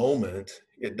in the moment,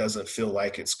 it doesn't feel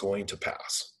like it's going to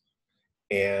pass.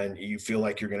 And you feel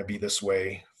like you're going to be this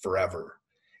way forever.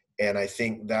 And I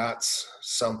think that's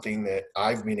something that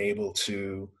I've been able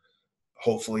to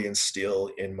hopefully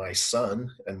instill in my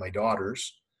son and my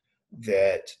daughters,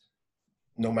 that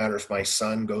no matter if my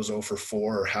son goes 0 for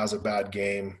 4 or has a bad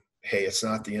game, hey, it's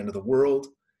not the end of the world.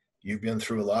 You've been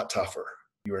through a lot tougher.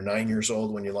 You were 9 years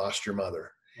old when you lost your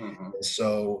mother. Mm-hmm.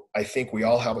 So I think we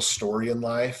all have a story in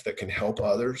life that can help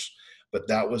others, but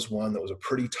that was one that was a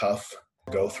pretty tough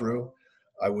go through.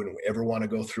 I wouldn't ever want to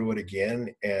go through it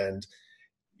again. And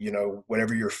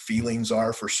whatever your feelings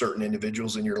are for certain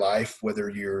individuals in your life, whether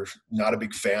you're not a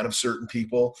big fan of certain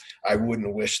people, I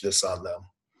wouldn't wish this on them.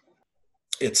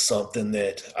 It's something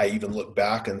that I even look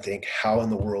back and think, how in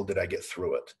the world did I get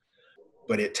through it?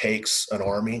 But it takes an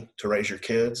army to raise your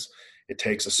kids. It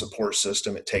takes a support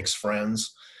system. It takes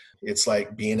friends. It's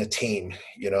like being a team,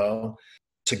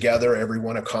 together,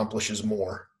 everyone accomplishes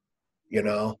more.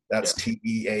 That's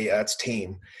TEA, that's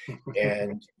team.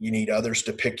 And you need others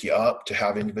to pick you up to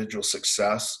have individual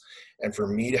success. And for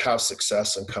me to have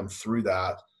success and come through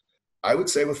that, I would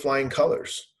say with flying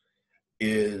colors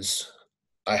is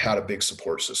I had a big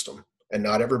support system, and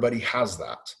not everybody has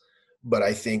that. But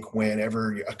I think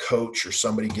whenever a coach or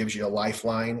somebody gives you a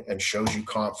lifeline and shows you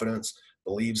confidence,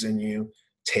 believes in you,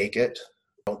 take it.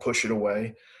 Don't push it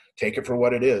away. Take it for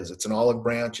what it is. It's an olive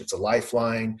branch. It's a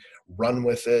lifeline. Run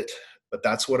with it. But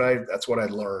that's what I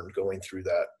learned going through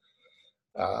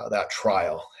that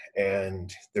trial.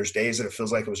 And there's days that it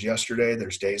feels like it was yesterday.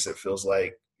 There's days that it feels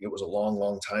like it was a long,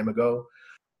 long time ago.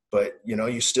 But,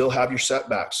 you still have your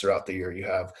setbacks throughout the year. You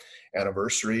have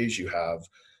anniversaries, you have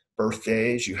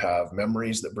birthdays, you have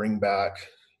memories that bring back,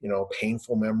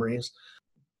 painful memories.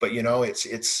 But,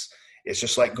 it's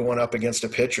just like going up against a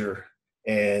pitcher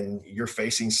and you're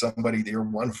facing somebody that you're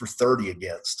 1 for 30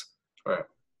 against. Right.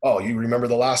 Oh, you remember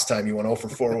the last time you went 0 for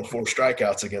 4 with 4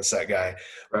 strikeouts against that guy.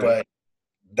 Right. But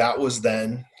that was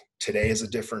then. Today is a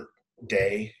different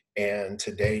day, and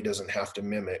today doesn't have to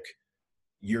mimic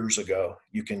years ago.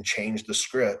 You can change the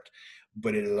script,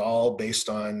 but it is all based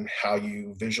on how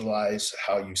you visualize,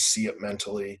 how you see it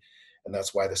mentally, and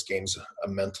that's why this game's a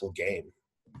mental game,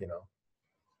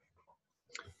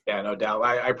 Yeah, no doubt.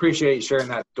 I appreciate you sharing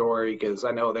that story, because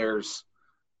I know there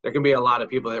can be a lot of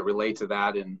people that relate to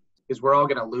that, and because we're all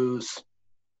going to lose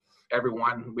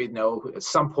everyone we know at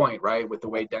some point, right, with the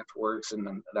way death works, and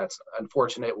that's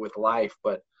unfortunate with life.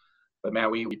 But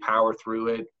man, we power through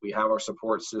it. We have our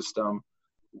support system,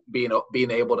 being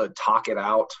able to talk it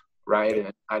out, right?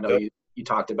 And I know you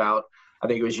talked about, I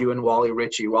think it was you and Wally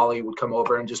Ritchie. Wally would come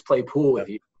over and just play pool with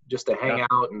you, just to hang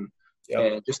out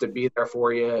and just to be there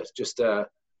for you. Just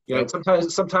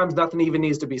sometimes nothing even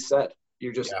needs to be said.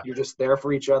 You're just there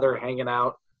for each other, hanging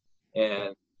out.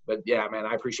 But yeah, man,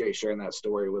 I appreciate you sharing that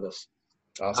story with us.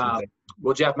 Awesome.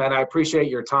 Well, Jeff, man, I appreciate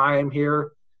your time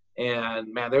here.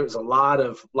 And man, there's a lot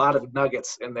of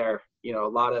nuggets in there, a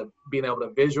lot of being able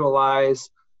to visualize.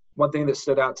 One thing that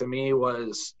stood out to me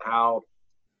was how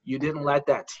you didn't let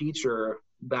that teacher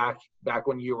back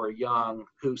when you were young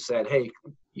who said, hey,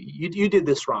 you did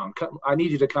this wrong. I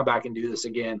need you to come back and do this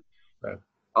again. Right.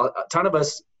 A ton of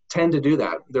us tend to do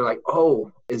that. They're like,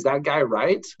 oh, is that guy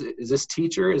right? Is this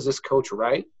teacher, is this coach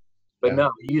right? But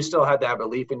no, you still had that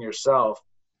belief in yourself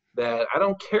that I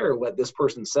don't care what this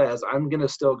person says. I'm going to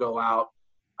still go out.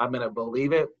 I'm going to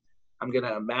believe it. I'm going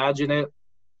to imagine it.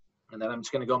 And then I'm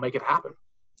just going to go make it happen.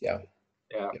 Yeah.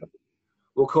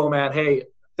 Well, cool, man. Hey,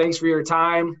 thanks for your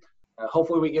time.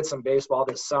 hopefully we get some baseball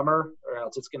this summer, or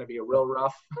else it's going to be a real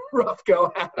rough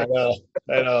go at it.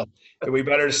 I know. We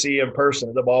better see you in person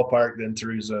at the ballpark than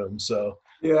through Zoom. So.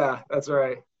 Yeah, that's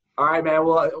right. All right, man.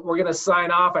 Well, we're going to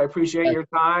sign off. I appreciate your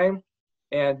time,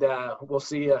 and we'll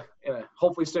see you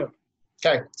hopefully soon.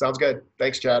 Okay, sounds good.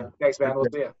 Thanks, Chad. Thanks, man. We'll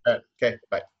see you. All right. Okay,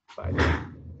 bye. Bye.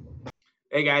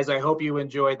 Hey, guys, I hope you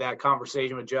enjoyed that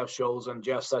conversation with Jeff Scholzen.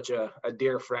 Jeff's such a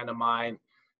dear friend of mine.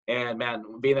 And, man,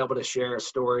 being able to share a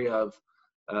story of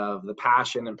the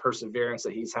passion and perseverance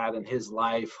that he's had in his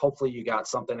life, hopefully you got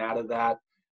something out of that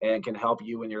and can help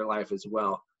you in your life as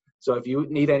well. So if you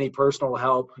need any personal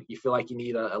help, you feel like you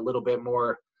need a little bit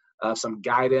more some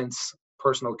guidance,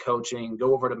 personal coaching,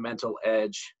 go over to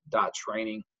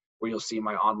mentaledge.training, where you'll see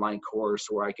my online course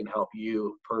where I can help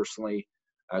you personally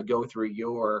go through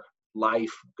your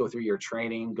life, go through your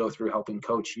training, go through helping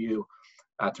coach you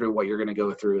through what you're going to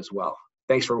go through as well.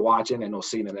 Thanks for watching, and we'll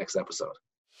see you in the next episode.